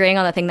actually disagreeing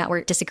on the thing that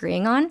we're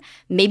disagreeing on?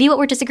 Maybe what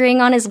we're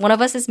disagreeing on is one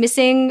of us is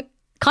missing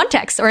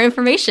context or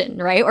information,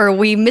 right? Or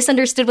we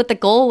misunderstood what the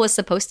goal was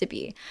supposed to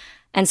be.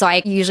 And so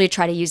I usually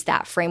try to use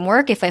that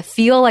framework. If I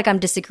feel like I'm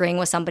disagreeing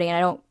with somebody and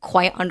I don't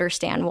quite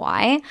understand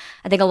why,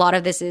 I think a lot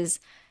of this is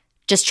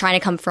just trying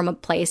to come from a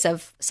place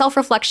of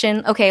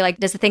self-reflection. Okay, like,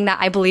 does the thing that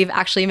I believe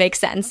actually make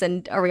sense?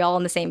 And are we all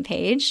on the same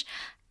page?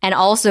 And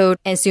also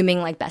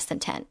assuming like best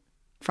intent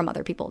from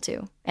other people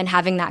too. And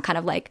having that kind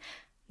of like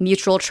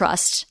mutual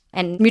trust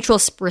and mutual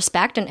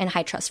respect and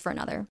high trust for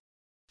another.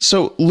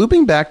 So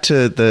looping back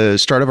to the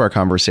start of our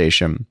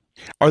conversation,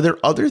 are there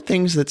other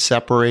things that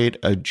separate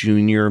a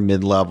junior,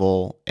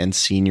 mid-level, and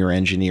senior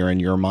engineer in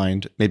your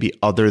mind, maybe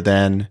other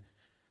than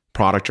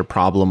product or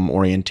problem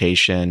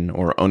orientation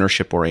or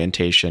ownership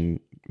orientation,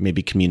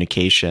 maybe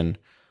communication?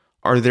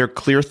 Are there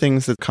clear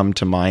things that come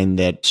to mind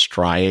that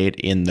striate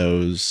in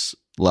those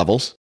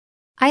levels?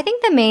 I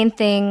think the main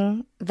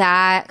thing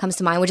that comes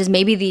to mind, which is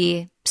maybe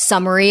the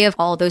summary of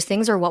all those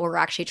things or what we're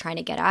actually trying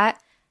to get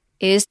at,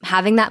 is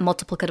having that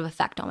multiplicative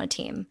effect on a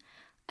team.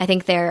 I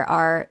think there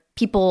are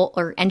people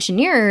or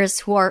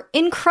engineers who are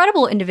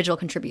incredible individual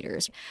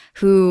contributors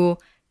who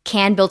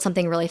can build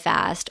something really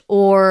fast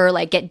or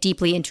like get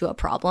deeply into a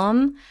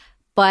problem,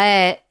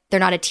 but they're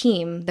not a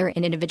team, they're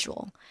an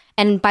individual.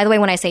 And by the way,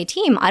 when I say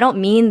team, I don't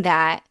mean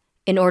that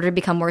in order to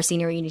become more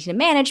senior, you need to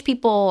manage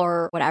people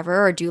or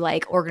whatever, or do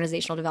like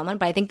organizational development.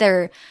 But I think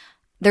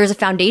there's a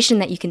foundation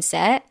that you can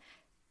set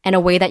and a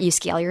way that you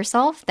scale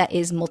yourself that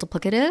is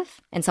multiplicative.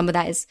 And some of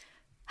that is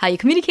how you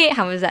communicate,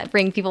 how does that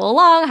bring people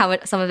along,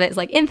 some of it is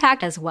like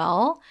impact as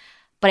well.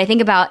 But I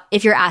think about,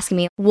 if you're asking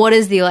me, what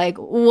is the like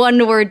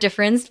one word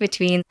difference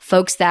between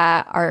folks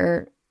that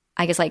are,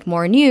 I guess, like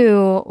more new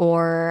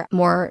or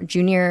more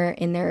junior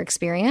in their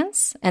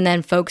experience, and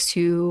then folks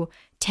who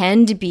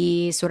tend to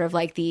be sort of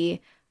like the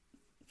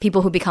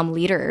people who become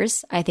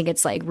leaders, I think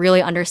it's like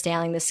really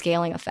understanding the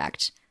scaling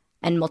effect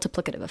and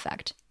multiplicative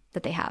effect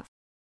that they have.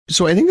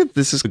 So I think that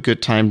this is a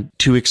good time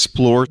to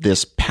explore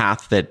this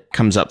path that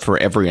comes up for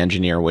every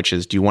engineer, which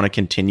is, do you want to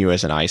continue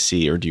as an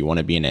IC or do you want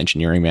to be an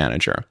engineering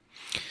manager?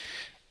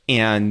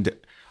 And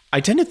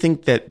I tend to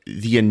think that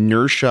the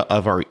inertia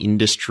of our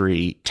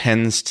industry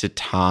tends to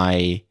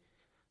tie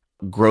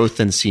growth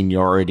and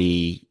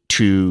seniority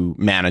to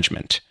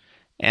management.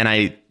 And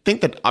I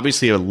think that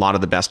obviously a lot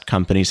of the best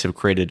companies have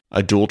created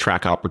a dual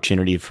track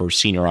opportunity for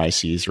senior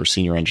ICs or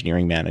senior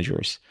engineering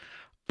managers.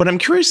 But I'm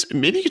curious,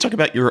 maybe you could talk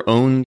about your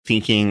own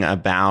thinking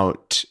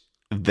about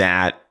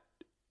that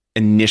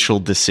initial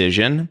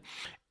decision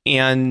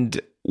and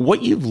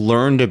what you've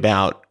learned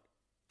about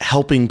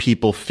helping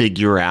people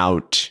figure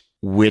out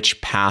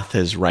which path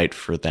is right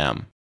for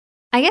them.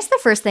 I guess the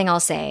first thing I'll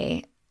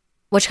say,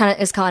 which kind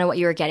of what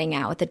you were getting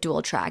at with the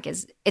dual track,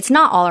 is it's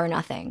not all or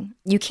nothing.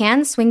 You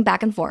can swing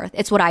back and forth.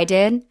 It's what I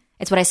did.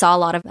 It's what I saw a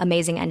lot of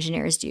amazing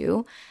engineers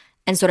do.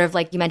 And sort of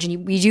like you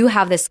mentioned, we do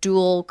have this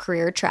dual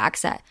career track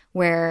set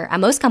where at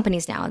most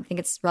companies now, I think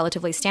it's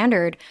relatively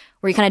standard,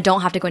 where you kind of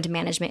don't have to go into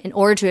management in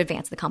order to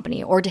advance the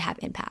company or to have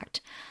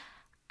impact.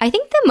 I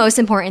think the most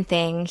important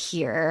thing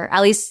here,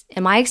 at least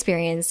in my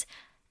experience,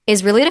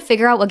 is really to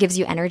figure out what gives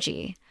you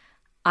energy.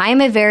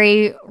 I'm a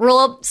very roll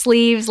up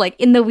sleeves, like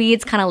in the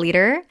weeds kind of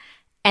leader.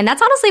 And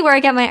that's honestly where I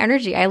get my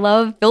energy. I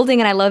love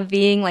building and I love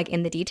being like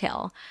in the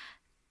detail.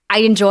 I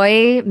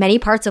enjoy many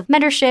parts of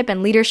mentorship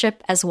and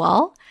leadership as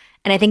well.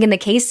 And I think in the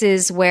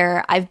cases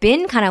where I've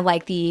been kind of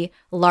like the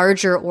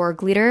larger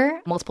org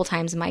leader multiple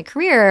times in my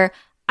career,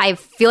 I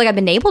feel like I've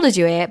been able to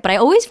do it, but I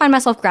always find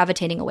myself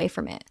gravitating away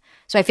from it.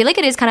 So I feel like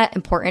it is kind of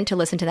important to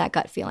listen to that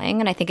gut feeling.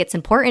 And I think it's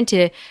important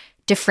to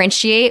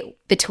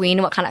differentiate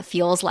between what kind of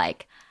feels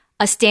like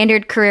a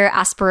standard career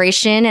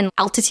aspiration and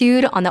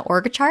altitude on the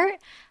org chart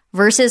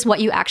versus what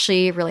you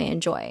actually really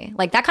enjoy.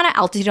 Like that kind of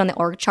altitude on the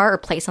org chart or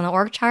place on the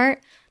org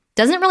chart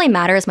doesn't really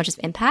matter as much as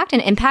impact.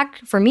 And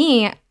impact for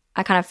me,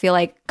 I kind of feel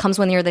like comes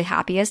when you're the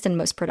happiest and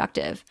most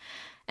productive.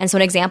 And so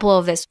an example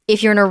of this,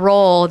 if you're in a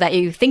role that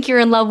you think you're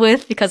in love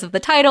with because of the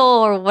title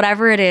or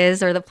whatever it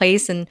is, or the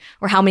place and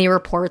or how many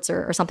reports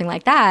or something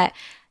like that,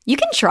 you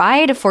can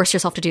try to force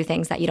yourself to do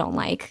things that you don't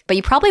like, but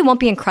you probably won't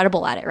be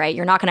incredible at it, right?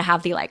 You're not going to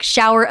have the like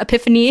shower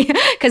epiphany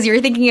because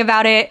you're thinking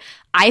about it.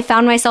 I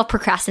found myself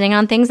procrastinating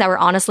on things that were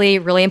honestly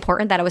really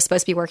important that I was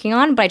supposed to be working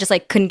on, but I just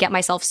like couldn't get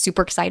myself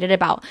super excited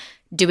about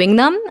doing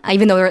them,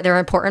 even though they're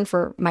important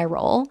for my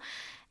role.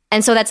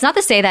 And so that's not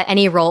to say that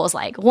any role is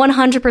like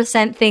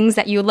 100% things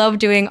that you love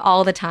doing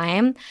all the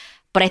time.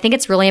 But I think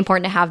it's really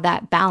important to have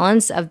that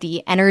balance of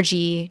the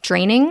energy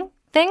draining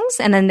things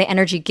and then the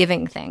energy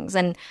giving things.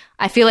 And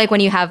I feel like when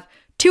you have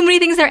too many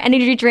things that are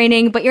energy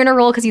draining, but you're in a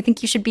role because you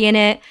think you should be in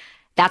it,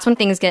 that's when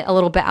things get a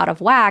little bit out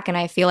of whack. And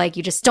I feel like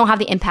you just don't have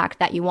the impact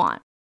that you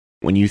want.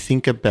 When you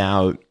think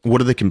about what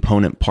are the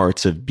component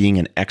parts of being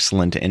an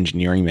excellent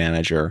engineering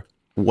manager,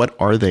 what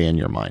are they in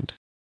your mind?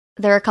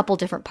 There are a couple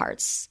different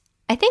parts.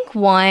 I think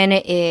one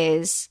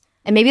is,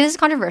 and maybe this is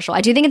controversial, I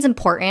do think it's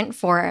important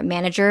for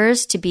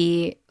managers to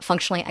be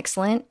functionally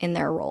excellent in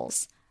their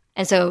roles.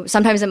 And so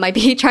sometimes it might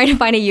be trying to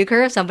find a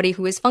U-curve, somebody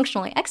who is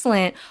functionally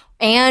excellent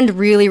and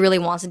really, really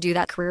wants to do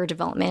that career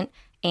development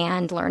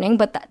and learning.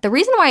 But the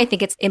reason why I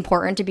think it's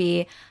important to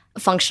be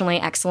functionally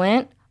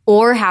excellent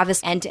or have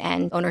this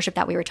end-to-end ownership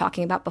that we were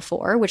talking about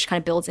before, which kind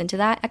of builds into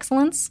that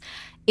excellence,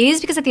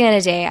 is because at the end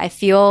of the day, I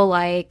feel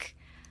like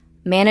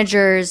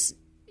managers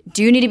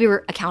do need to be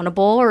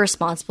accountable or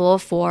responsible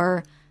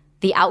for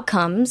the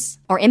outcomes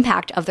or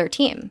impact of their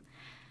team.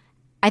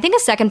 I think a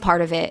second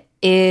part of it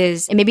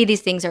is, and maybe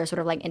these things are sort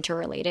of like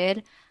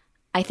interrelated,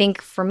 I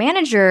think for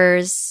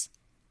managers,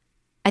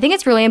 I think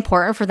it's really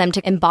important for them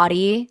to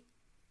embody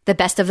the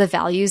best of the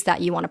values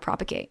that you want to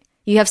propagate.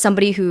 You have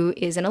somebody who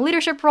is in a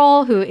leadership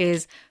role, who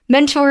is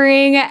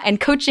mentoring and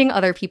coaching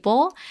other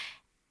people.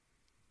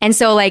 And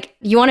so like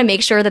you want to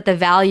make sure that the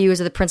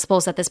values or the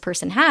principles that this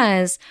person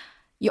has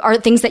are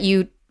things that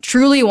you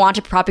truly want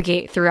to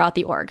propagate throughout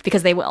the org,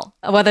 because they will,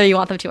 whether you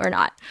want them to or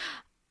not.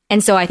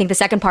 And so I think the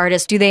second part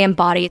is, do they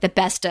embody the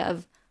best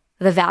of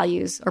the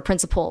values or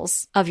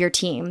principles of your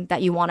team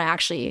that you want to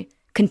actually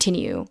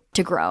continue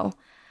to grow?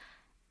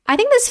 I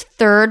think this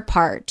third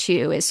part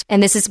too is,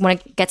 and this is when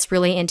it gets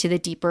really into the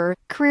deeper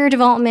career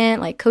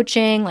development, like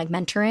coaching, like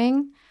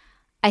mentoring.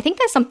 I think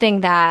that's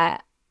something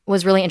that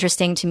was really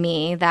interesting to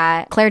me,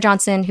 that Claire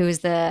Johnson, who is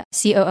the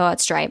COO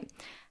at Stripe,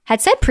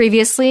 had said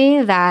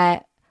previously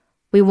that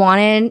we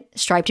wanted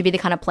Stripe to be the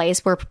kind of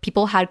place where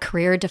people had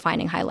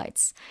career-defining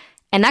highlights.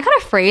 And that kind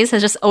of phrase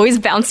has just always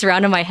bounced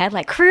around in my head,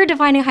 like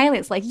career-defining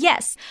highlights. Like,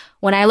 yes,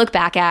 when I look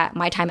back at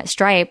my time at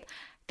Stripe,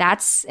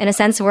 that's in a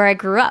sense where I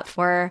grew up,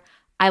 where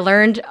I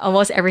learned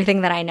almost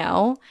everything that I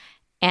know.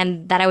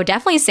 And that I would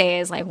definitely say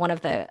is like one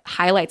of the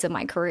highlights of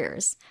my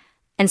careers.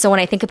 And so when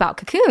I think about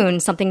Cocoon,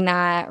 something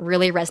that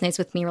really resonates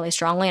with me really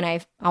strongly,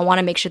 and I want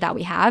to make sure that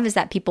we have, is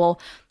that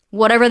people,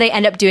 whatever they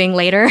end up doing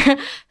later,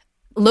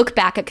 look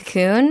back at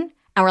Cocoon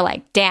and we're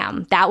like,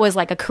 damn, that was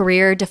like a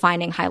career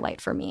defining highlight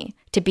for me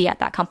to be at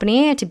that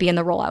company, to be in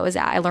the role I was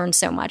at. I learned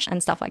so much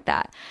and stuff like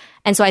that.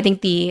 And so I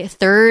think the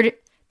third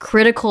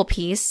critical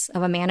piece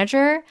of a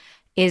manager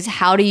is,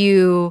 how do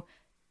you,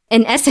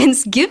 in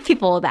essence, give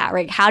people that,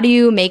 right? How do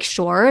you make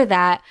sure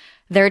that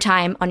their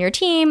time on your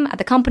team, at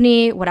the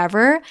company,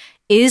 whatever,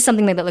 is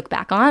something that they look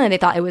back on and they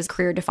thought it was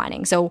career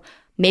defining? So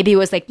maybe it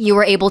was like you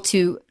were able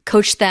to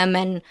coach them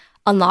and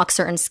unlock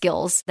certain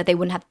skills that they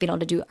wouldn't have been able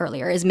to do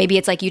earlier. Is maybe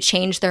it's like you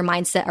change their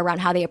mindset around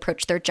how they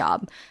approach their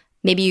job.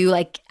 Maybe you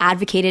like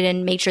advocated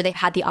and made sure they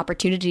had the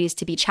opportunities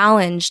to be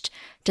challenged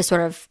to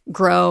sort of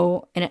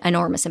grow an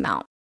enormous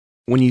amount.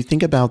 When you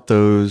think about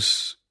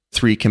those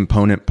 3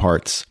 component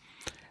parts,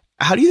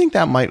 how do you think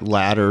that might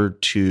ladder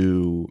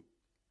to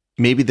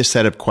maybe the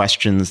set of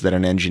questions that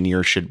an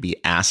engineer should be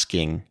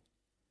asking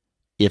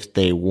if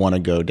they want to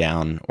go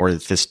down or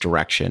if this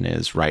direction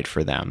is right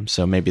for them?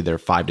 So maybe they're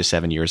 5 to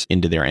 7 years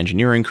into their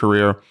engineering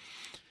career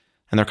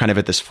and they're kind of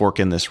at this fork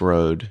in this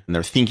road and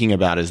they're thinking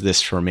about, is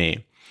this for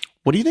me?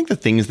 What do you think the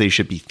things they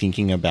should be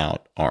thinking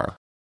about are?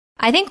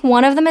 I think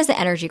one of them is the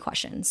energy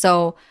question.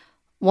 So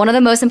one of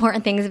the most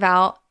important things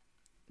about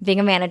being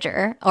a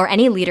manager or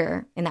any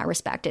leader in that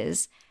respect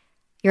is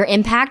your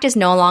impact is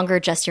no longer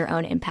just your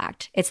own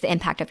impact. It's the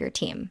impact of your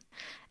team.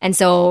 And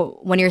so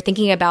when you're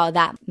thinking about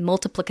that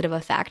multiplicative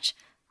effect,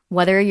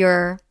 whether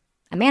you're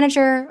a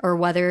manager or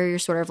whether you're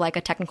sort of like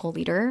a technical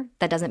leader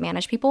that doesn't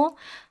manage people,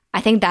 I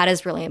think that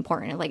is really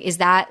important. Like, is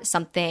that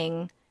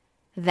something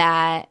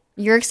that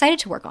you're excited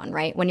to work on,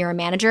 right? When you're a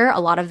manager, a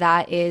lot of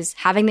that is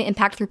having the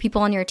impact through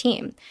people on your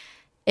team.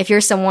 If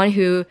you're someone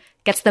who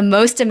gets the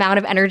most amount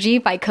of energy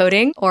by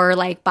coding or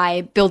like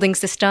by building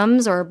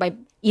systems or by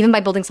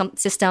building some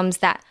systems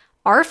that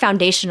are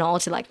foundational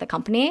to like the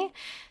company,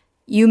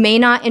 you may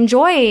not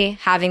enjoy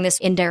having this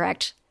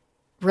indirect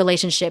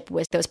relationship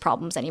with those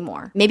problems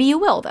anymore. Maybe you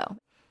will though.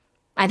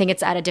 I think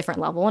it's at a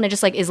different level and it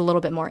just like is a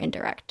little bit more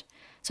indirect.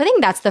 So I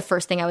think that's the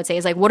first thing I would say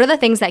is like, what are the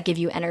things that give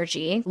you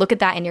energy? Look at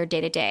that in your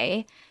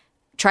day-to-day.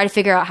 Try to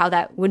figure out how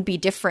that would be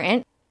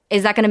different.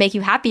 Is that going to make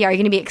you happy? Are you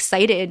going to be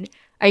excited?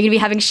 Are you going to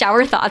be having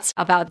shower thoughts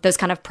about those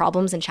kind of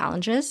problems and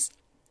challenges?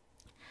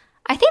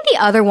 I think the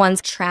other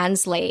ones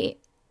translate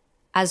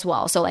as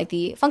well. So like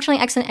the functionally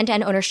excellent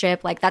end-to-end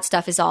ownership, like that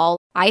stuff is all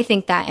I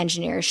think that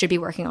engineers should be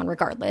working on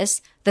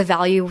regardless. The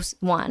values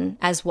one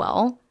as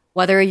well,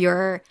 whether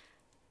you're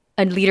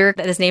a leader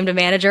that is named a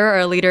manager or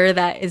a leader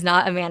that is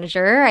not a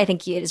manager, I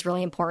think it is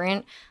really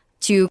important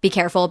to be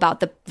careful about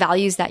the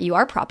values that you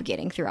are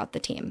propagating throughout the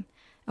team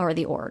or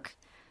the org.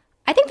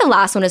 I think the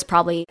last one is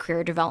probably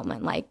career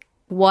development. Like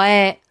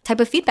what type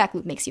of feedback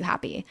loop makes you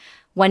happy?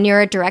 When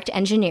you're a direct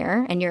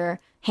engineer and you're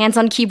hands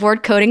on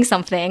keyboard coding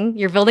something,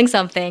 you're building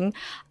something,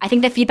 I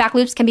think the feedback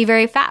loops can be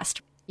very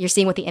fast. You're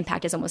seeing what the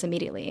impact is almost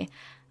immediately.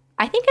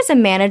 I think as a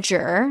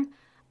manager,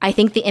 I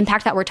think the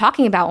impact that we're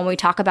talking about when we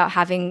talk about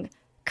having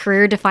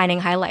career defining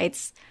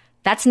highlights,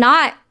 that's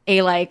not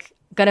a like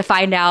gonna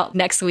find out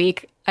next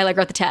week I like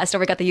wrote the test or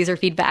we got the user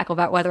feedback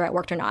about whether it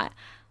worked or not.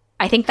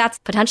 I think that's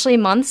potentially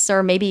months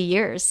or maybe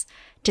years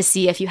to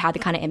see if you had the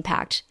kind of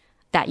impact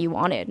that you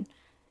wanted.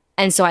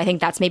 And so I think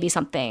that's maybe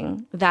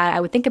something that I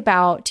would think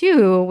about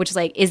too, which is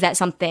like, is that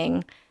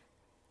something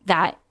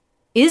that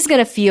is going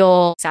to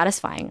feel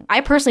satisfying?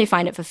 I personally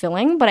find it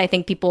fulfilling, but I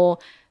think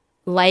people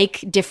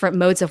like different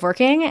modes of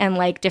working and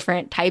like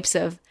different types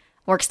of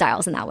work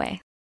styles in that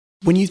way.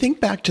 When you think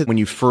back to when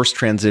you first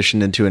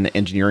transitioned into an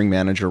engineering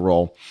manager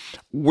role,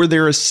 were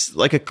there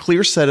a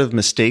clear set of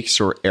mistakes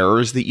or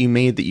errors that you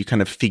made that you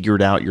kind of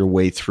figured out your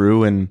way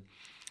through? And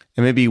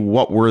maybe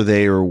what were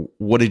they, or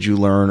what did you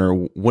learn, or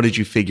what did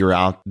you figure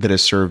out that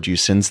has served you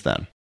since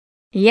then?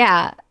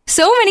 Yeah,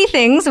 so many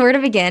things. Where to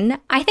begin?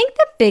 I think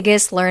the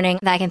biggest learning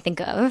that I can think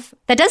of,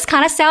 that does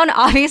kind of sound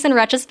obvious in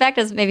retrospect,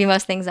 as maybe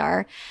most things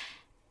are,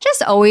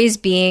 just always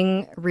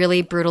being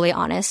really brutally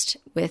honest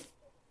with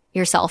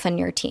yourself and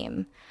your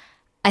team.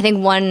 I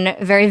think one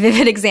very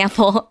vivid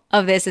example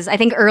of this is, I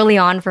think early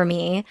on for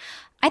me,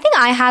 I think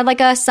I had like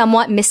a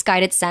somewhat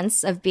misguided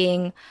sense of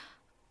being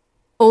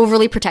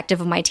overly protective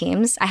of my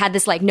teams. I had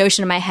this like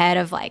notion in my head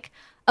of like,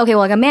 okay, well,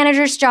 like a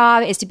manager's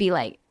job is to be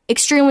like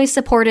extremely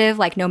supportive,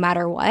 like no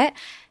matter what.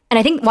 And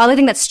I think while I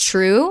think that's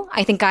true,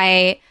 I think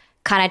I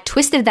kind of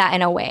twisted that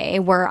in a way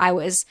where I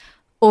was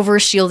over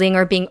shielding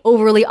or being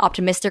overly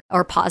optimistic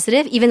or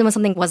positive, even when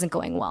something wasn't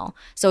going well.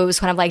 So it was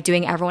kind of like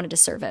doing everyone a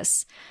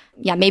disservice.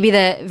 Yeah, maybe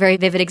the very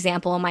vivid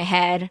example in my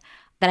head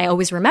that I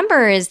always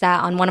remember is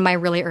that on one of my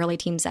really early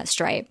teams at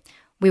Stripe,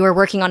 we were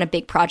working on a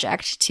big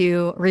project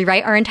to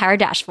rewrite our entire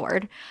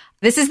dashboard.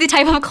 This is the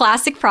type of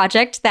classic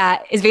project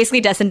that is basically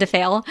destined to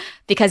fail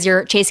because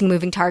you're chasing a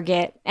moving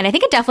target. And I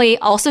think it definitely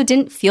also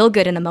didn't feel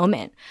good in the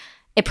moment.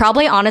 It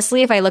probably,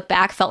 honestly, if I look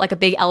back, felt like a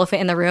big elephant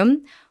in the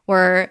room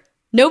where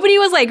nobody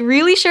was like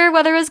really sure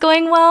whether it was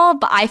going well,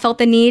 but I felt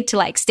the need to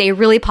like stay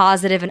really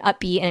positive and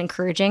upbeat and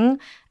encouraging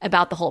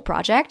about the whole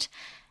project.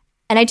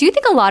 And I do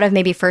think a lot of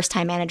maybe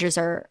first-time managers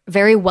are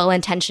very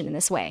well-intentioned in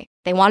this way.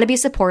 They want to be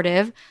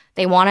supportive.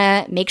 They want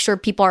to make sure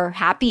people are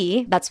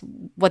happy. That's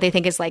what they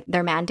think is like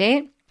their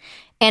mandate.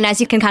 And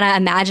as you can kind of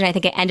imagine, I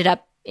think it ended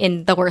up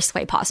in the worst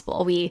way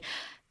possible. We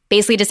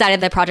basically decided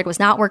the project was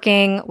not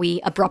working.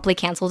 We abruptly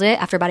canceled it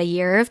after about a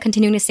year of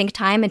continuing to sink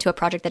time into a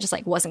project that just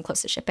like wasn't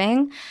close to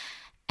shipping.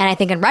 And I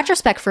think in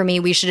retrospect for me,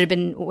 we should have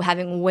been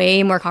having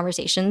way more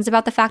conversations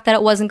about the fact that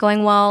it wasn't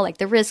going well, like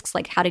the risks,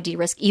 like how to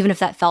de-risk, even if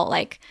that felt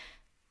like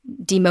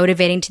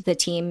demotivating to the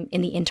team in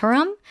the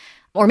interim.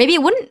 Or maybe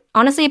it wouldn't,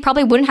 honestly, it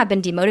probably wouldn't have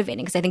been demotivating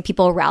because I think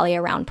people rally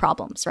around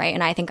problems, right?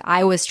 And I think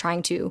I was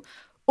trying to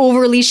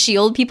overly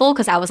shield people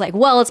because I was like,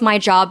 well, it's my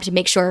job to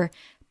make sure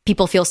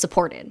people feel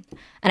supported.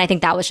 And I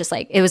think that was just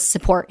like, it was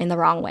support in the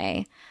wrong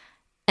way.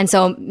 And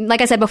so,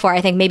 like I said before,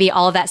 I think maybe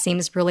all of that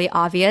seems really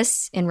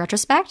obvious in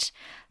retrospect.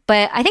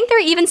 But I think there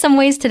are even some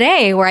ways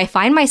today where I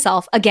find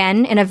myself,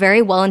 again, in a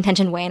very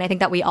well-intentioned way, and I think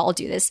that we all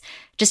do this,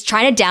 just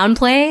trying to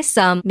downplay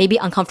some maybe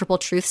uncomfortable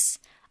truths.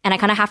 And I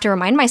kind of have to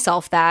remind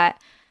myself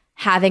that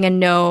having a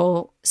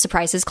no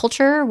surprises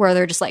culture where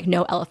there are just like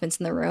no elephants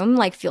in the room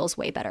like feels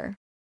way better.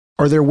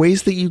 Are there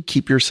ways that you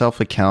keep yourself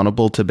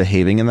accountable to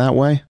behaving in that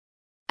way?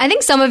 I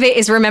think some of it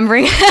is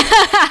remembering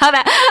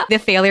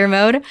the failure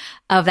mode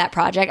of that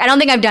project. I don't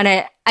think I've done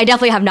it. I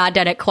definitely have not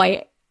done it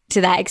quite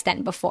to that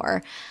extent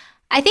before.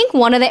 I think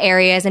one of the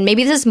areas, and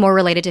maybe this is more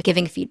related to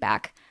giving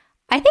feedback,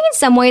 I think in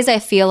some ways I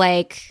feel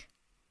like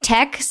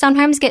tech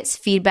sometimes gets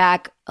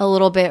feedback a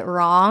little bit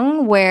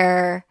wrong,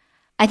 where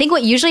I think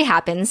what usually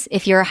happens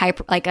if you're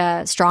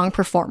a strong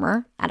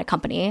performer at a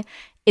company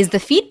is the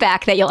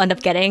feedback that you'll end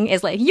up getting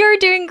is like, you're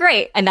doing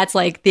great. And that's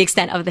like the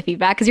extent of the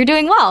feedback because you're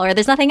doing well or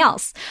there's nothing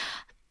else.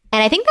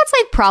 And I think that's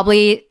like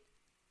probably,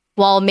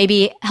 while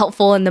maybe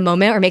helpful in the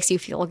moment or makes you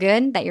feel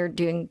good that you're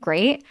doing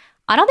great,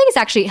 I don't think it's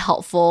actually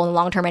helpful in the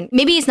long term. And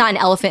maybe it's not an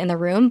elephant in the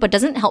room, but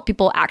doesn't help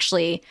people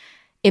actually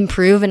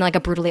improve in like a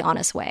brutally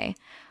honest way.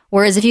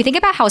 Whereas if you think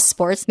about how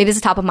sports, maybe this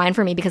is top of mind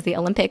for me because the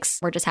Olympics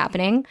were just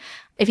happening.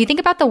 If you think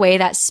about the way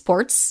that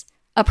sports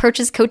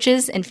approaches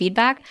coaches and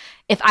feedback,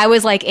 if I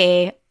was like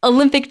a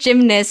Olympic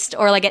gymnast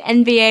or like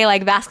an NBA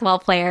like basketball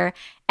player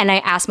and I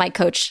asked my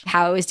coach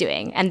how I was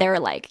doing and they were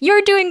like,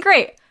 you're doing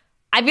great,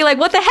 I'd be like,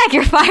 what the heck?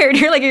 You're fired.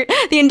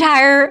 The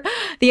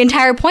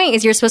entire point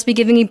is you're supposed to be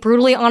giving me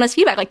brutally honest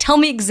feedback. Like, tell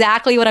me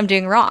exactly what I'm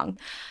doing wrong.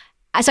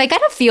 So I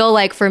kind of feel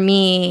like for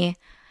me,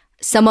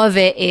 some of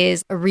it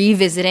is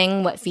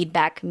revisiting what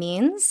feedback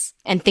means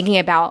and thinking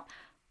about,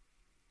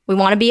 we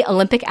want to be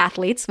Olympic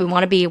athletes. We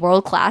want to be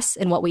world class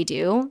in what we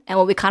do. And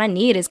what we kind of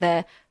need is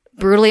the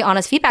brutally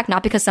honest feedback,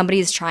 not because somebody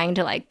is trying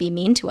to like be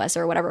mean to us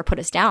or whatever, put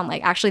us down.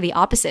 Like actually the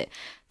opposite.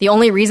 The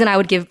only reason I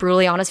would give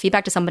brutally honest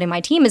feedback to somebody in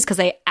my team is because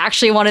I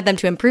actually wanted them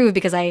to improve,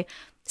 because I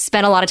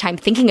spent a lot of time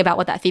thinking about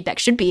what that feedback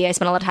should be. I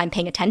spent a lot of time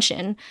paying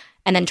attention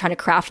and then trying to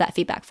craft that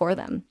feedback for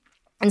them.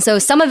 And so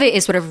some of it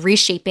is sort of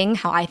reshaping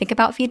how I think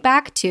about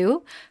feedback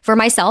too, for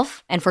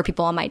myself and for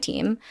people on my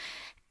team.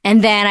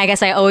 And then I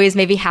guess I always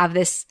maybe have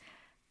this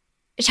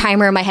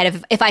timer in my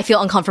head if I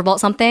feel uncomfortable at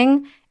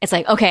something, it's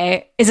like,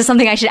 okay, is this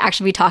something I should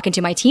actually be talking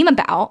to my team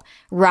about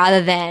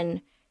rather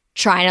than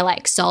trying to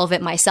like solve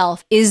it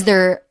myself? Is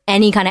there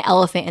any kind of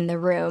elephant in the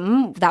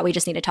room that we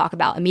just need to talk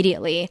about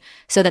immediately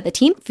so that the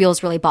team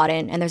feels really bought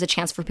in and there's a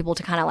chance for people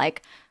to kind of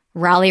like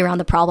rally around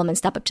the problem and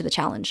step up to the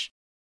challenge?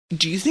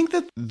 Do you think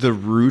that the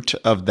root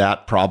of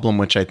that problem,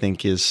 which I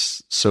think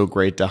is so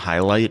great to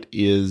highlight,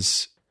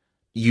 is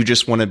you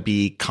just want to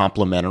be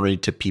complimentary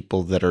to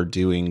people that are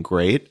doing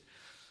great?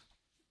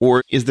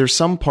 Or is there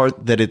some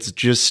part that it's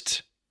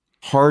just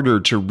harder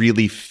to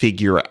really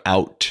figure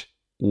out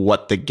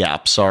what the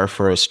gaps are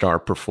for a star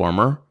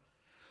performer?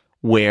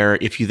 Where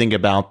if you think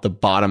about the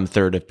bottom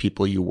third of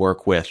people you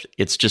work with,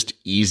 it's just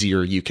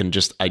easier. You can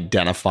just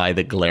identify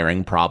the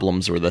glaring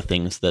problems or the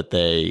things that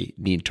they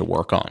need to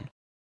work on.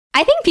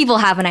 I think people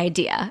have an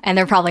idea and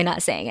they're probably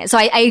not saying it. So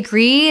I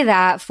agree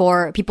that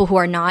for people who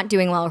are not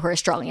doing well or who are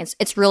struggling,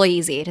 it's really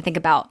easy to think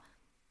about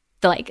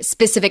the like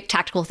specific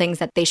tactical things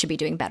that they should be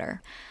doing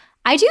better.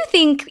 I do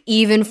think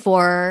even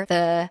for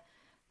the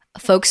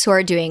folks who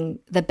are doing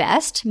the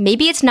best,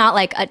 maybe it's not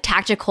like a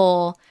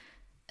tactical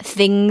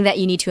thing that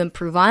you need to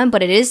improve on,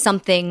 but it is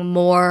something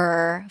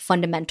more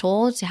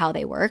fundamental to how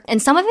they work.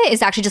 And some of it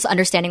is actually just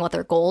understanding what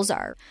their goals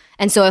are.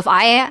 And so if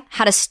I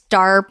had a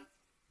star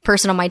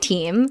person on my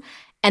team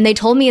and they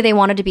told me they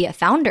wanted to be a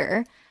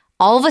founder,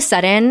 all of a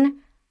sudden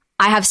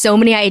I have so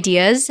many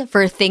ideas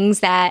for things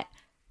that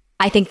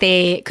I think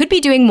they could be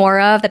doing more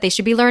of, that they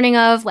should be learning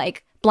of,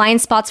 like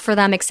blind spots for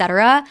them,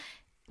 etc.,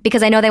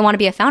 because I know they want to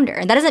be a founder.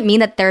 And that doesn't mean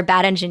that they're a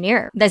bad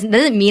engineer. That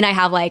doesn't mean I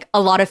have like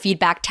a lot of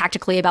feedback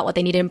tactically about what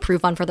they need to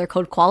improve on for their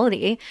code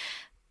quality.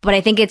 But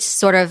I think it's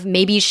sort of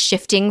maybe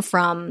shifting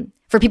from,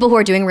 for people who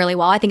are doing really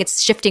well, I think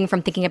it's shifting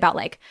from thinking about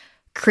like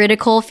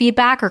critical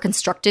feedback or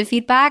constructive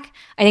feedback.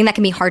 I think that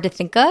can be hard to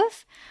think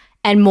of,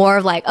 and more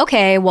of like,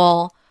 okay,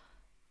 well,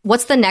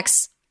 what's the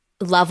next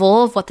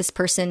level of what this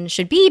person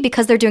should be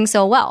because they're doing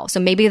so well? So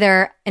maybe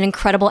they're an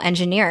incredible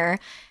engineer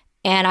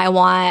and I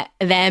want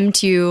them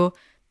to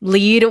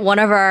lead one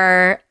of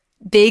our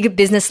big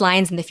business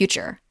lines in the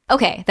future.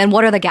 Okay, then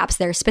what are the gaps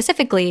there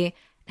specifically?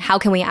 How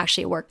can we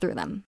actually work through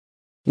them?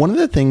 One of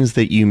the things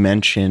that you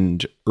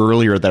mentioned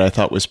earlier that I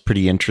thought was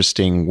pretty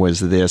interesting was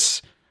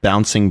this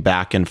bouncing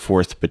back and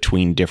forth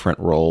between different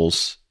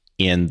roles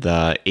in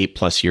the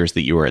 8+ years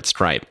that you were at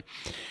Stripe.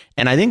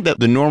 And I think that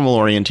the normal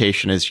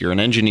orientation is you're an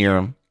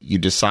engineer, you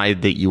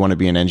decide that you want to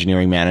be an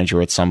engineering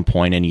manager at some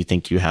point, and you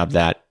think you have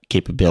that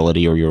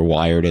capability or you're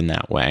wired in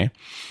that way.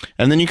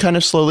 And then you kind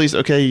of slowly,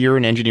 okay, you're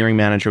an engineering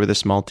manager with a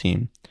small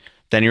team.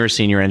 Then you're a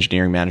senior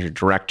engineering manager,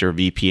 director,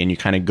 VP, and you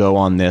kind of go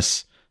on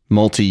this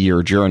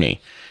multi-year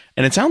journey.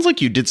 And it sounds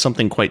like you did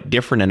something quite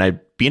different. And I'd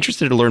be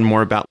interested to learn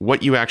more about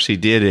what you actually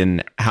did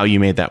and how you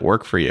made that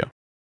work for you.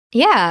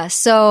 Yeah.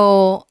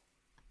 So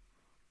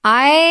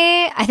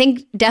I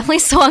think definitely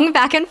swung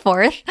back and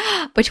forth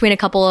between a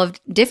couple of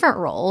different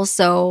roles.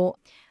 So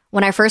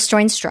when I first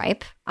joined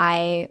Stripe,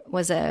 I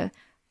was a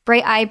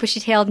bright-eyed,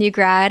 bushy-tailed new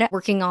grad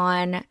working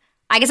on,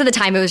 I guess at the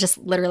time it was just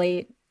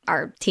literally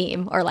our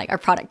team or like our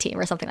product team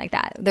or something like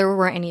that. There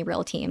weren't any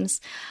real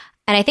teams.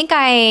 And I think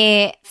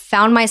I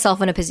found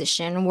myself in a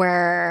position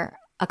where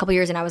a couple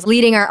years in, I was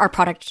leading our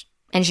product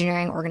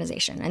engineering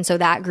organization. And so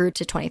that grew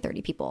to 20,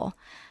 30 people.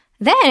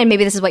 Then, and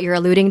maybe this is what you're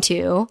alluding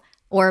to,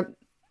 or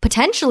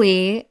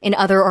potentially in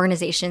other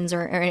organizations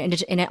or in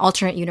an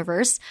alternate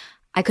universe,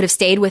 I could have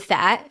stayed with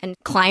that and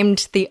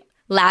climbed the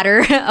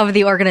ladder of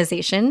the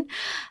organization.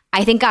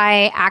 I think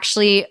I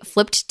actually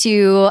flipped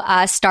to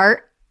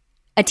start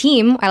a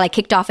team. I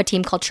kicked off a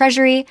team called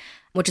Treasury,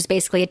 which is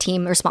basically a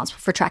team responsible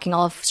for tracking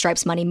all of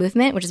Stripe's money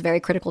movement, which is very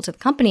critical to the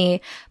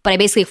company. But I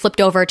basically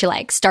flipped over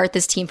to start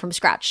this team from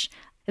scratch.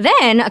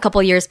 Then a couple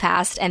of years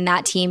passed and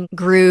that team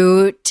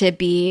grew to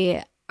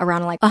be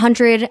around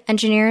 100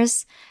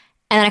 engineers.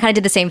 And then I kind of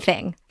did the same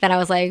thing. Then I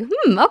was like,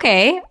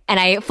 okay. And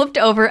I flipped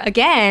over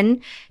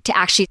again to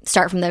actually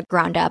start from the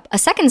ground up a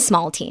second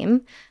small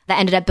team that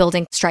ended up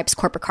building Stripe's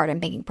corporate card and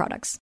banking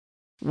products.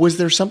 Was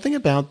there something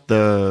about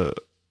the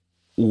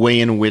way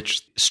in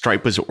which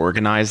Stripe was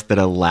organized that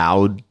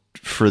allowed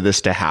for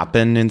this to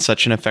happen in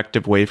such an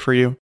effective way for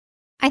you?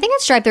 I think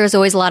at Stripe, there was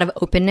always a lot of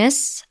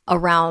openness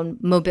around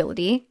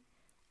mobility.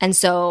 And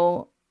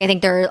so I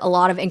think there are a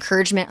lot of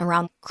encouragement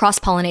around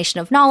cross-pollination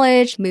of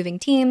knowledge, moving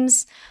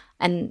teams.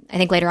 And I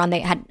think later on, they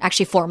had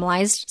actually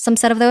formalized some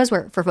set of those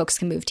where folks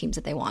can move teams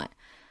that they want.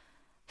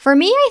 For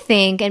me, I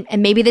think, and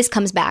maybe this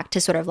comes back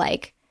to sort of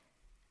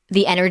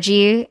the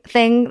energy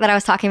thing that I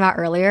was talking about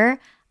earlier.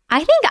 I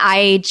think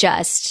I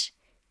just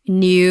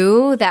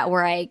knew that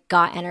where I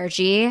got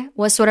energy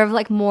was sort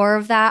of more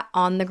of that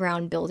on the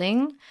ground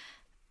building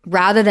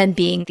rather than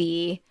being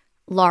the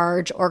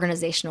large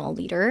organizational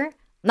leader.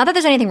 Not that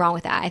there's anything wrong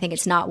with that. I think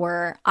it's not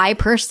where I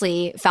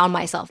personally found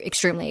myself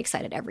extremely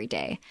excited every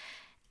day.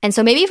 And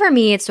so maybe for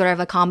me, it's sort of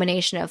a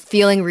combination of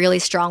feeling really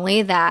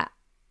strongly that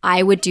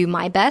I would do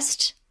my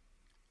best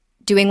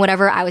doing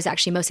whatever I was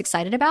actually most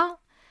excited about.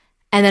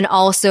 And then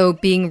also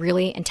being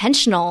really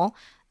intentional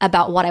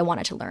about what I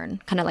wanted to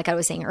learn. Kind of like I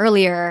was saying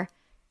earlier,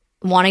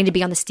 wanting to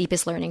be on the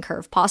steepest learning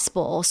curve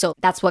possible. So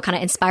that's what kind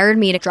of inspired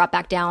me to drop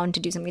back down to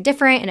do something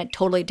different in a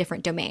totally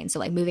different domain.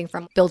 So moving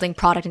from building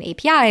product and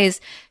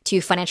APIs to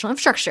financial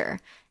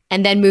infrastructure,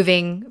 and then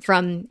moving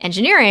from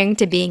engineering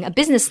to being a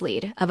business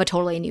lead of a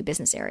totally new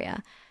business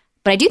area.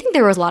 But I do think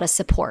there was a lot of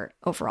support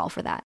overall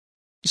for that.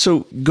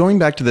 So going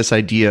back to this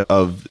idea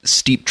of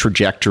steep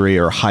trajectory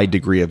or high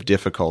degree of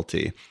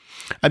difficulty,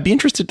 I'd be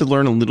interested to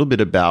learn a little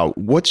bit about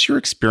what's your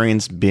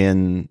experience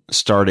been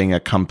starting a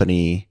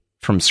company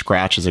from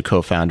scratch as a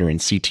co-founder and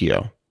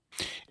CTO?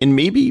 And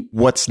maybe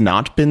what's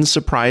not been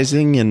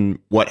surprising and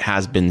what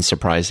has been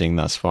surprising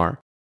thus far?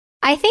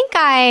 I think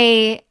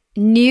I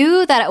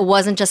knew that it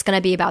wasn't just going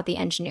to be about the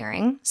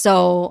engineering.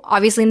 So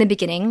obviously in the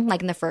beginning,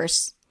 in the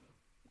first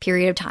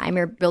period of time,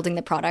 you're building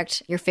the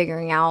product, you're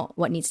figuring out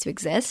what needs to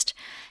exist.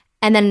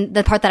 And then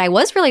the part that I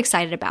was really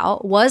excited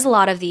about was a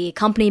lot of the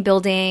company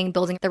building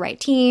the right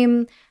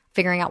team,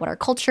 figuring out what our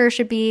culture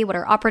should be, what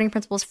our operating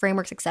principles,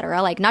 frameworks, et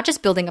cetera. Not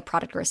just building a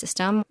product or a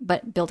system,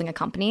 but building a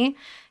company,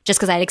 just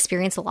because I'd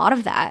experienced a lot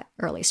of that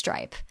early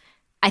Stripe.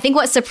 I think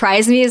what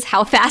surprised me is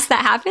how fast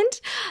that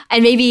happened.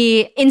 And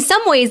maybe in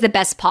some ways, the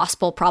best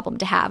possible problem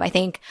to have. I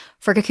think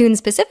for Cocoon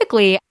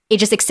specifically, it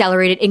just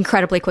accelerated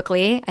incredibly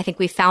quickly. I think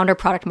we found our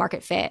product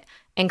market fit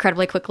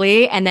incredibly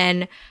quickly. And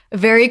then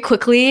very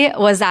quickly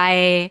was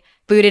I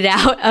booted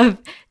out of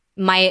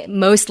my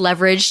most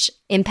leveraged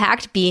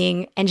impact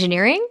being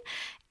engineering.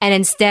 And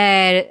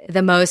instead,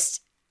 the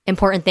most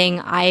important thing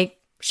I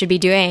should be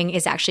doing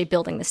is actually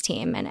building this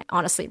team and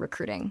honestly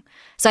recruiting.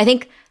 So I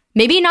think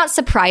maybe not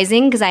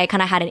surprising because I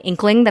kind of had an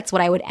inkling that's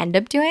what I would end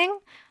up doing.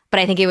 But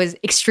I think it was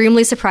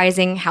extremely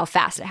surprising how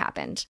fast it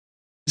happened.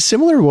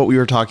 Similar to what we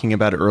were talking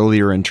about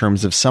earlier in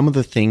terms of some of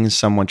the things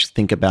someone should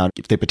think about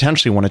if they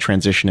potentially want to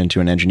transition into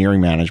an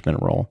engineering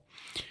management role.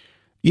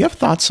 You have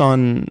thoughts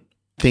on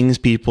things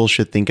people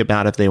should think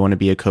about if they want to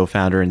be a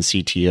co-founder and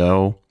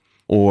CTO,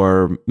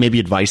 or maybe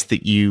advice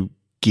that you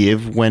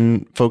give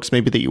when folks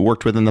maybe that you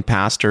worked with in the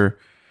past are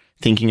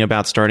thinking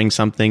about starting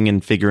something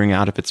and figuring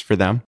out if it's for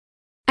them?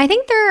 I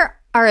think there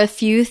are a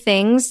few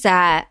things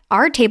that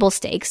are table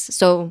stakes.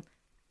 So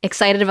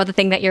excited about the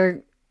thing that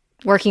you're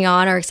working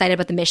on or excited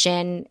about the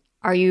mission.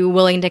 Are you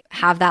willing to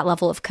have that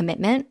level of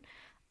commitment?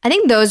 I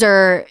think those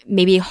are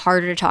maybe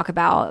harder to talk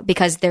about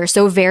because they're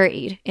so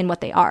varied in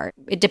what they are.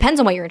 It depends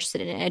on what you're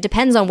interested in. It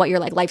depends on what your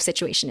life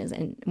situation is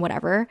and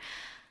whatever.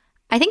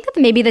 I think that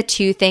maybe the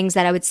two things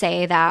that I would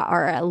say that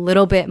are a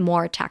little bit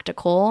more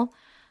tactical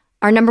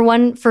are, number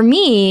one, for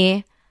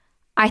me,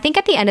 I think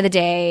at the end of the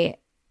day,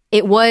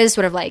 it was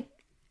sort of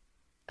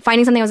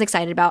finding something I was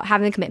excited about,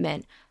 having the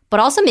commitment, but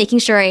also making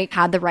sure I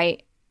had the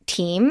right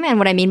team. And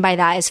what I mean by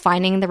that is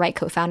finding the right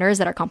co-founders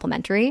that are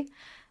complementary,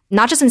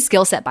 not just in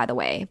skill set, by the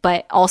way,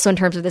 but also in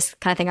terms of this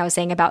kind of thing I was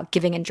saying about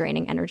giving and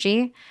draining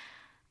energy.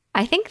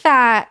 I think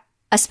that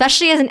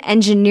especially as an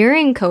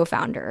engineering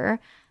co-founder,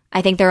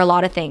 I think there are a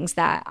lot of things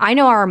that I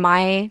know are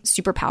my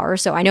superpower.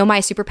 So I know my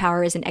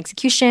superpower is in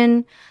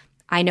execution.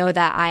 I know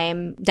that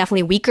I'm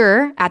definitely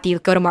weaker at the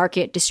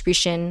go-to-market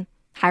distribution,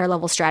 higher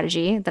level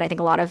strategy that I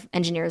think a lot of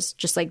engineers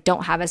just like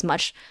don't have as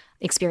much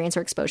experience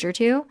or exposure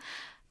to.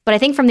 But I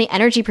think from the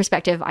energy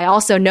perspective, I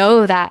also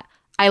know that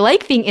I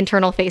like being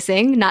internal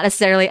facing, not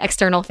necessarily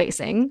external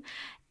facing.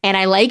 And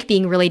I like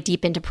being really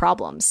deep into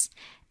problems.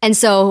 And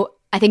so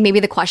I think maybe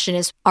the question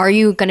is, are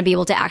you going to be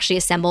able to actually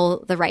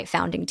assemble the right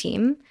founding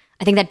team?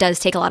 I think that does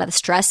take a lot of the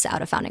stress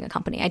out of founding a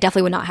company. I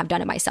definitely would not have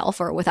done it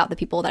myself or without the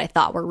people that I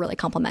thought were really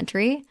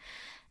complementary.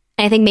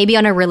 And I think maybe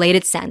on a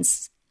related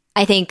sense,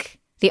 I think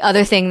the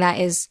other thing that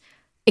is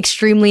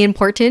extremely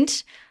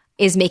important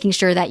is making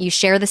sure that you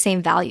share the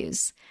same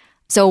values.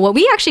 So what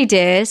we actually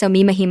did, so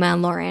me, Mahima,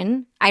 and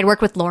Lauren, I'd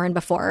worked with Lauren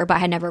before, but I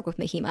had never worked with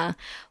Mahima.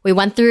 We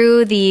went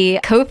through the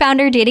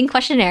co-founder dating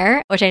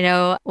questionnaire, which I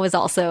know was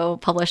also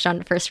published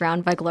on First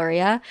Round by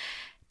Gloria,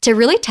 to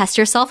really test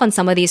yourself on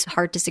some of these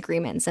hard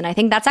disagreements. And I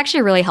think that's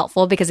actually really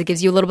helpful because it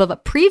gives you a little bit of a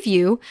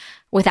preview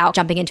without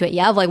jumping into it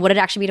yet of like what it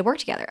actually be to work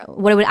together,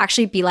 what it would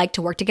actually be like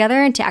to work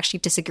together and to actually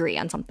disagree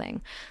on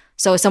something.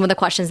 So some of the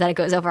questions that it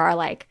goes over are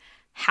like,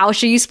 how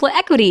should you split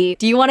equity?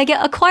 Do you want to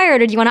get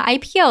acquired or do you want to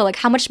IPO? Like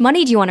how much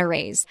money do you want to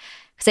raise?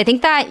 Because I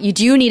think that you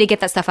do need to get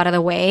that stuff out of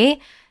the way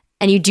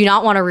and you do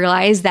not want to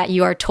realize that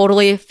you are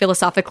totally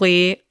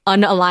philosophically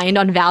unaligned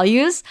on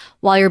values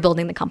while you're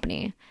building the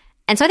company.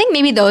 And so I think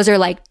maybe those are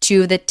like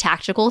two of the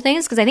tactical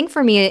things because I think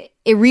for me,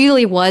 it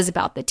really was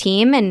about the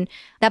team and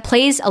that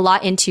plays a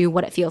lot into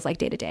what it feels like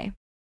day to day.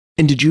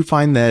 And did you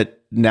find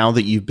that now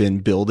that you've been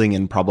building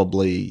and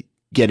probably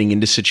getting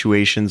into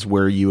situations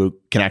where you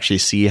can actually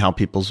see how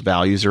people's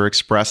values are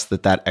expressed,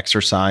 that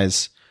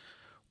exercise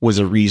was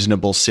a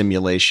reasonable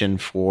simulation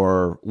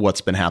for what's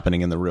been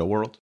happening in the real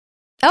world?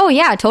 Oh,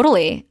 yeah,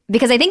 totally.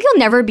 Because I think you'll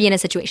never be in a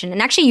situation,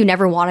 and actually you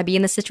never want to be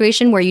in the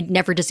situation where you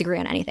never disagree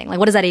on anything. Like,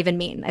 what does that even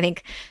mean? I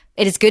think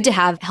it is good to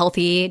have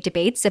healthy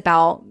debates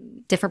about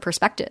different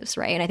perspectives,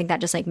 right? And I think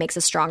that just like makes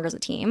us stronger as a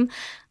team.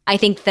 I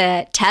think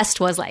the test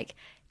was like,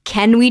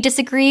 can we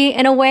disagree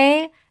in a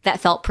way that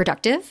felt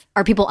productive?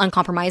 Are people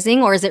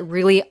uncompromising? Or is it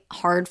really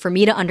hard for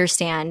me to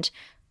understand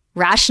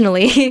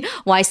rationally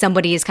why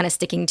somebody is kind of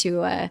sticking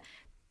to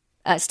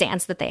a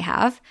stance that they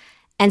have?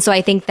 And so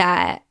I think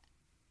that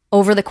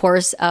over the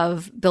course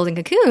of building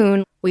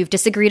Cocoon, we've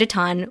disagreed a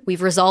ton.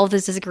 We've resolved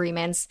those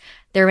disagreements.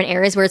 There have been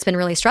areas where it's been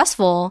really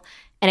stressful.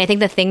 And I think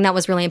the thing that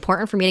was really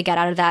important for me to get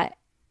out of that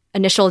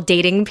initial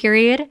dating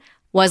period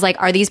was like,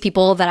 are these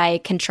people that I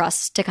can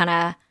trust to kind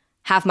of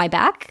have my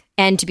back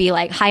and to be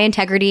like high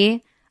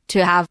integrity,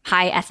 to have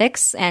high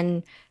ethics,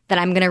 and that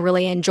I'm going to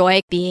really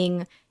enjoy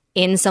being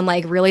in some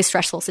like really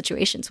stressful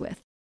situations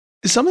with.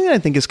 Something that I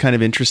think is kind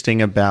of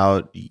interesting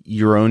about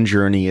your own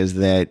journey is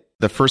that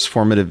the first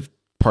formative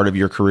part of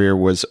your career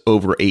was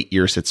over 8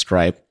 years at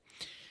Stripe.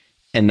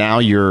 And now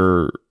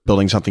you're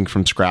building something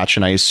from scratch.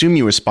 And I assume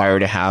you aspire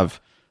to have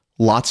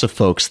lots of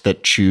folks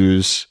that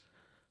choose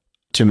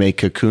to make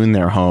Cocoon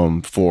their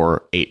home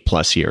for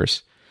 8+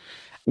 years.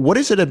 What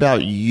is it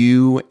about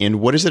you and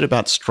what is it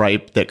about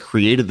Stripe that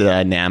created the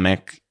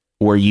dynamic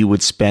where you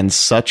would spend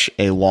such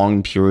a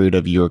long period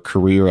of your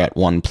career at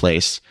one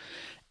place?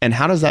 And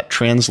how does that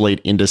translate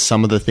into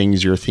some of the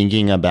things you're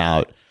thinking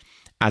about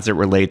as it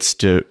relates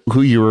to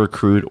who you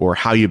recruit or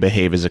how you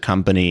behave as a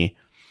company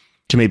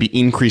to maybe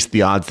increase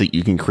the odds that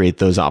you can create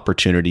those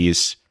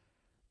opportunities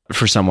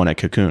for someone at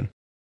Cocoon?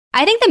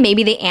 I think that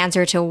maybe the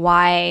answer to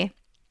why,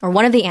 or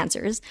one of the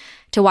answers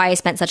to why I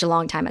spent such a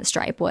long time at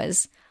Stripe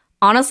was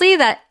honestly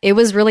that it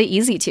was really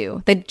easy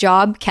to. The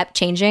job kept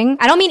changing.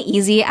 I don't mean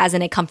easy as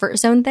in a comfort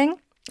zone thing.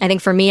 I think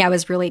for me, I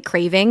was really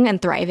craving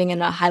and thriving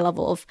in a high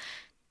level of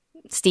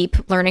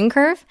steep learning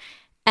curve.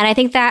 And I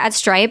think that at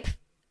Stripe,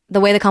 the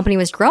way the company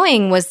was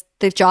growing was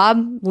the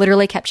job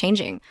literally kept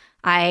changing.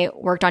 I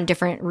worked on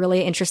different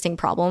really interesting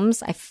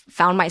problems. I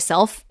found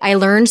myself, I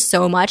learned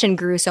so much and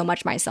grew so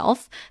much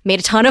myself, made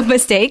a ton of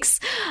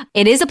mistakes.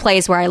 It is a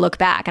place where I look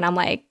back and I'm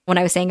like, when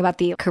I was saying about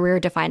the career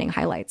defining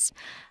highlights,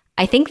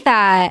 I think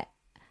that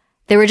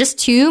there were just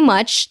too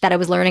much that I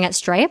was learning at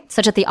Stripe,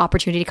 such that the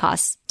opportunity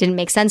costs didn't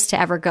make sense to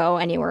ever go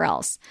anywhere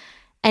else.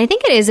 And I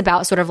think it is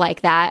about sort of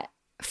like that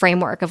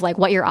framework of like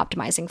what you're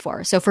optimizing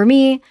for. So for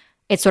me,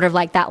 it's sort of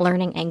like that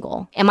learning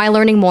angle. Am I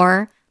learning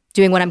more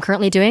doing what I'm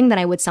currently doing than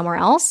I would somewhere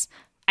else?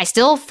 I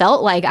still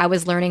felt like I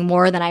was learning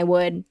more than I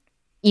would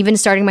even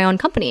starting my own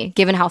company,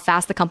 given how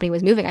fast the company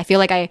was moving. I feel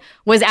like I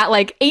was at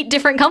like 8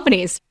 different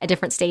companies at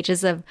different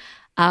stages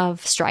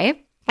of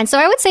Stripe. And so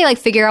I would say like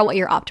figure out what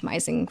you're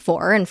optimizing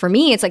for. And for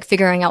me, it's like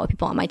figuring out what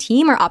people on my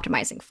team are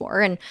optimizing for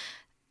and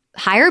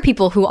hire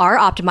people who are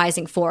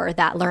optimizing for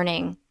that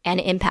learning and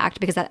impact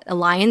because that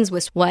aligns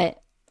with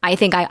what I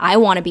think I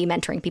want to be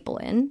mentoring people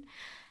in.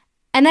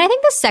 And then I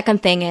think the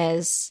second thing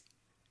is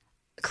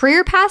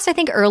career paths, I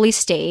think early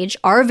stage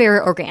are very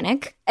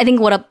organic. I think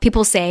what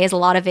people say is a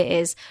lot of it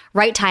is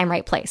right time,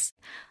 right place.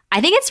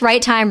 I think it's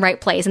right time, right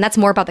place. And that's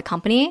more about the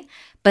company.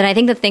 But I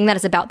think the thing that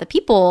is about the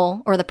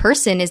people or the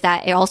person is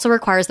that it also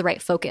requires the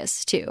right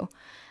focus too.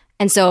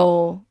 And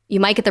so you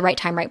might get the right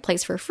time, right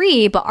place for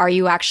free, but are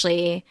you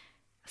actually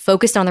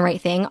focused on the right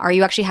thing? Are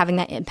you actually having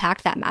that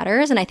impact that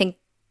matters? And I think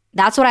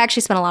that's what I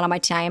actually spend a lot of my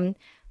time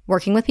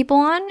working with people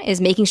on,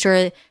 is making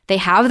sure they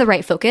have the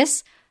right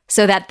focus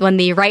so that when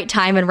the right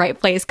time and right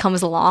place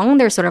comes along,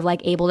 they're sort of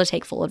like able to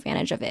take full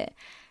advantage of it.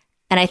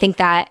 And I think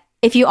that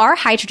if you are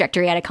high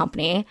trajectory at a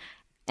company,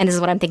 and this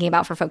is what I'm thinking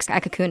about for folks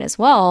at Cocoon as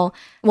well,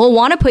 we'll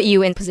want to put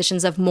you in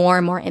positions of more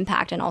and more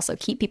impact and also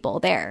keep people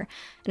there.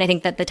 And I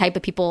think that the type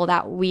of people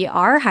that we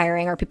are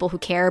hiring are people who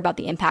care about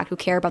the impact, who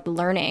care about the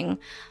learning.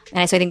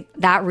 And so I think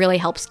that really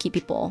helps keep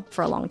people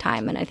for a long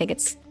time. And I think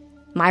it's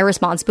my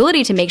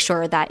responsibility to make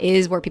sure that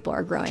is where people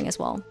are growing as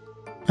well.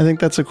 I think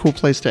that's a cool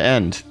place to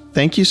end.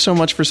 Thank you so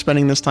much for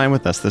spending this time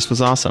with us. This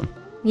was awesome.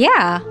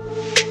 Yeah.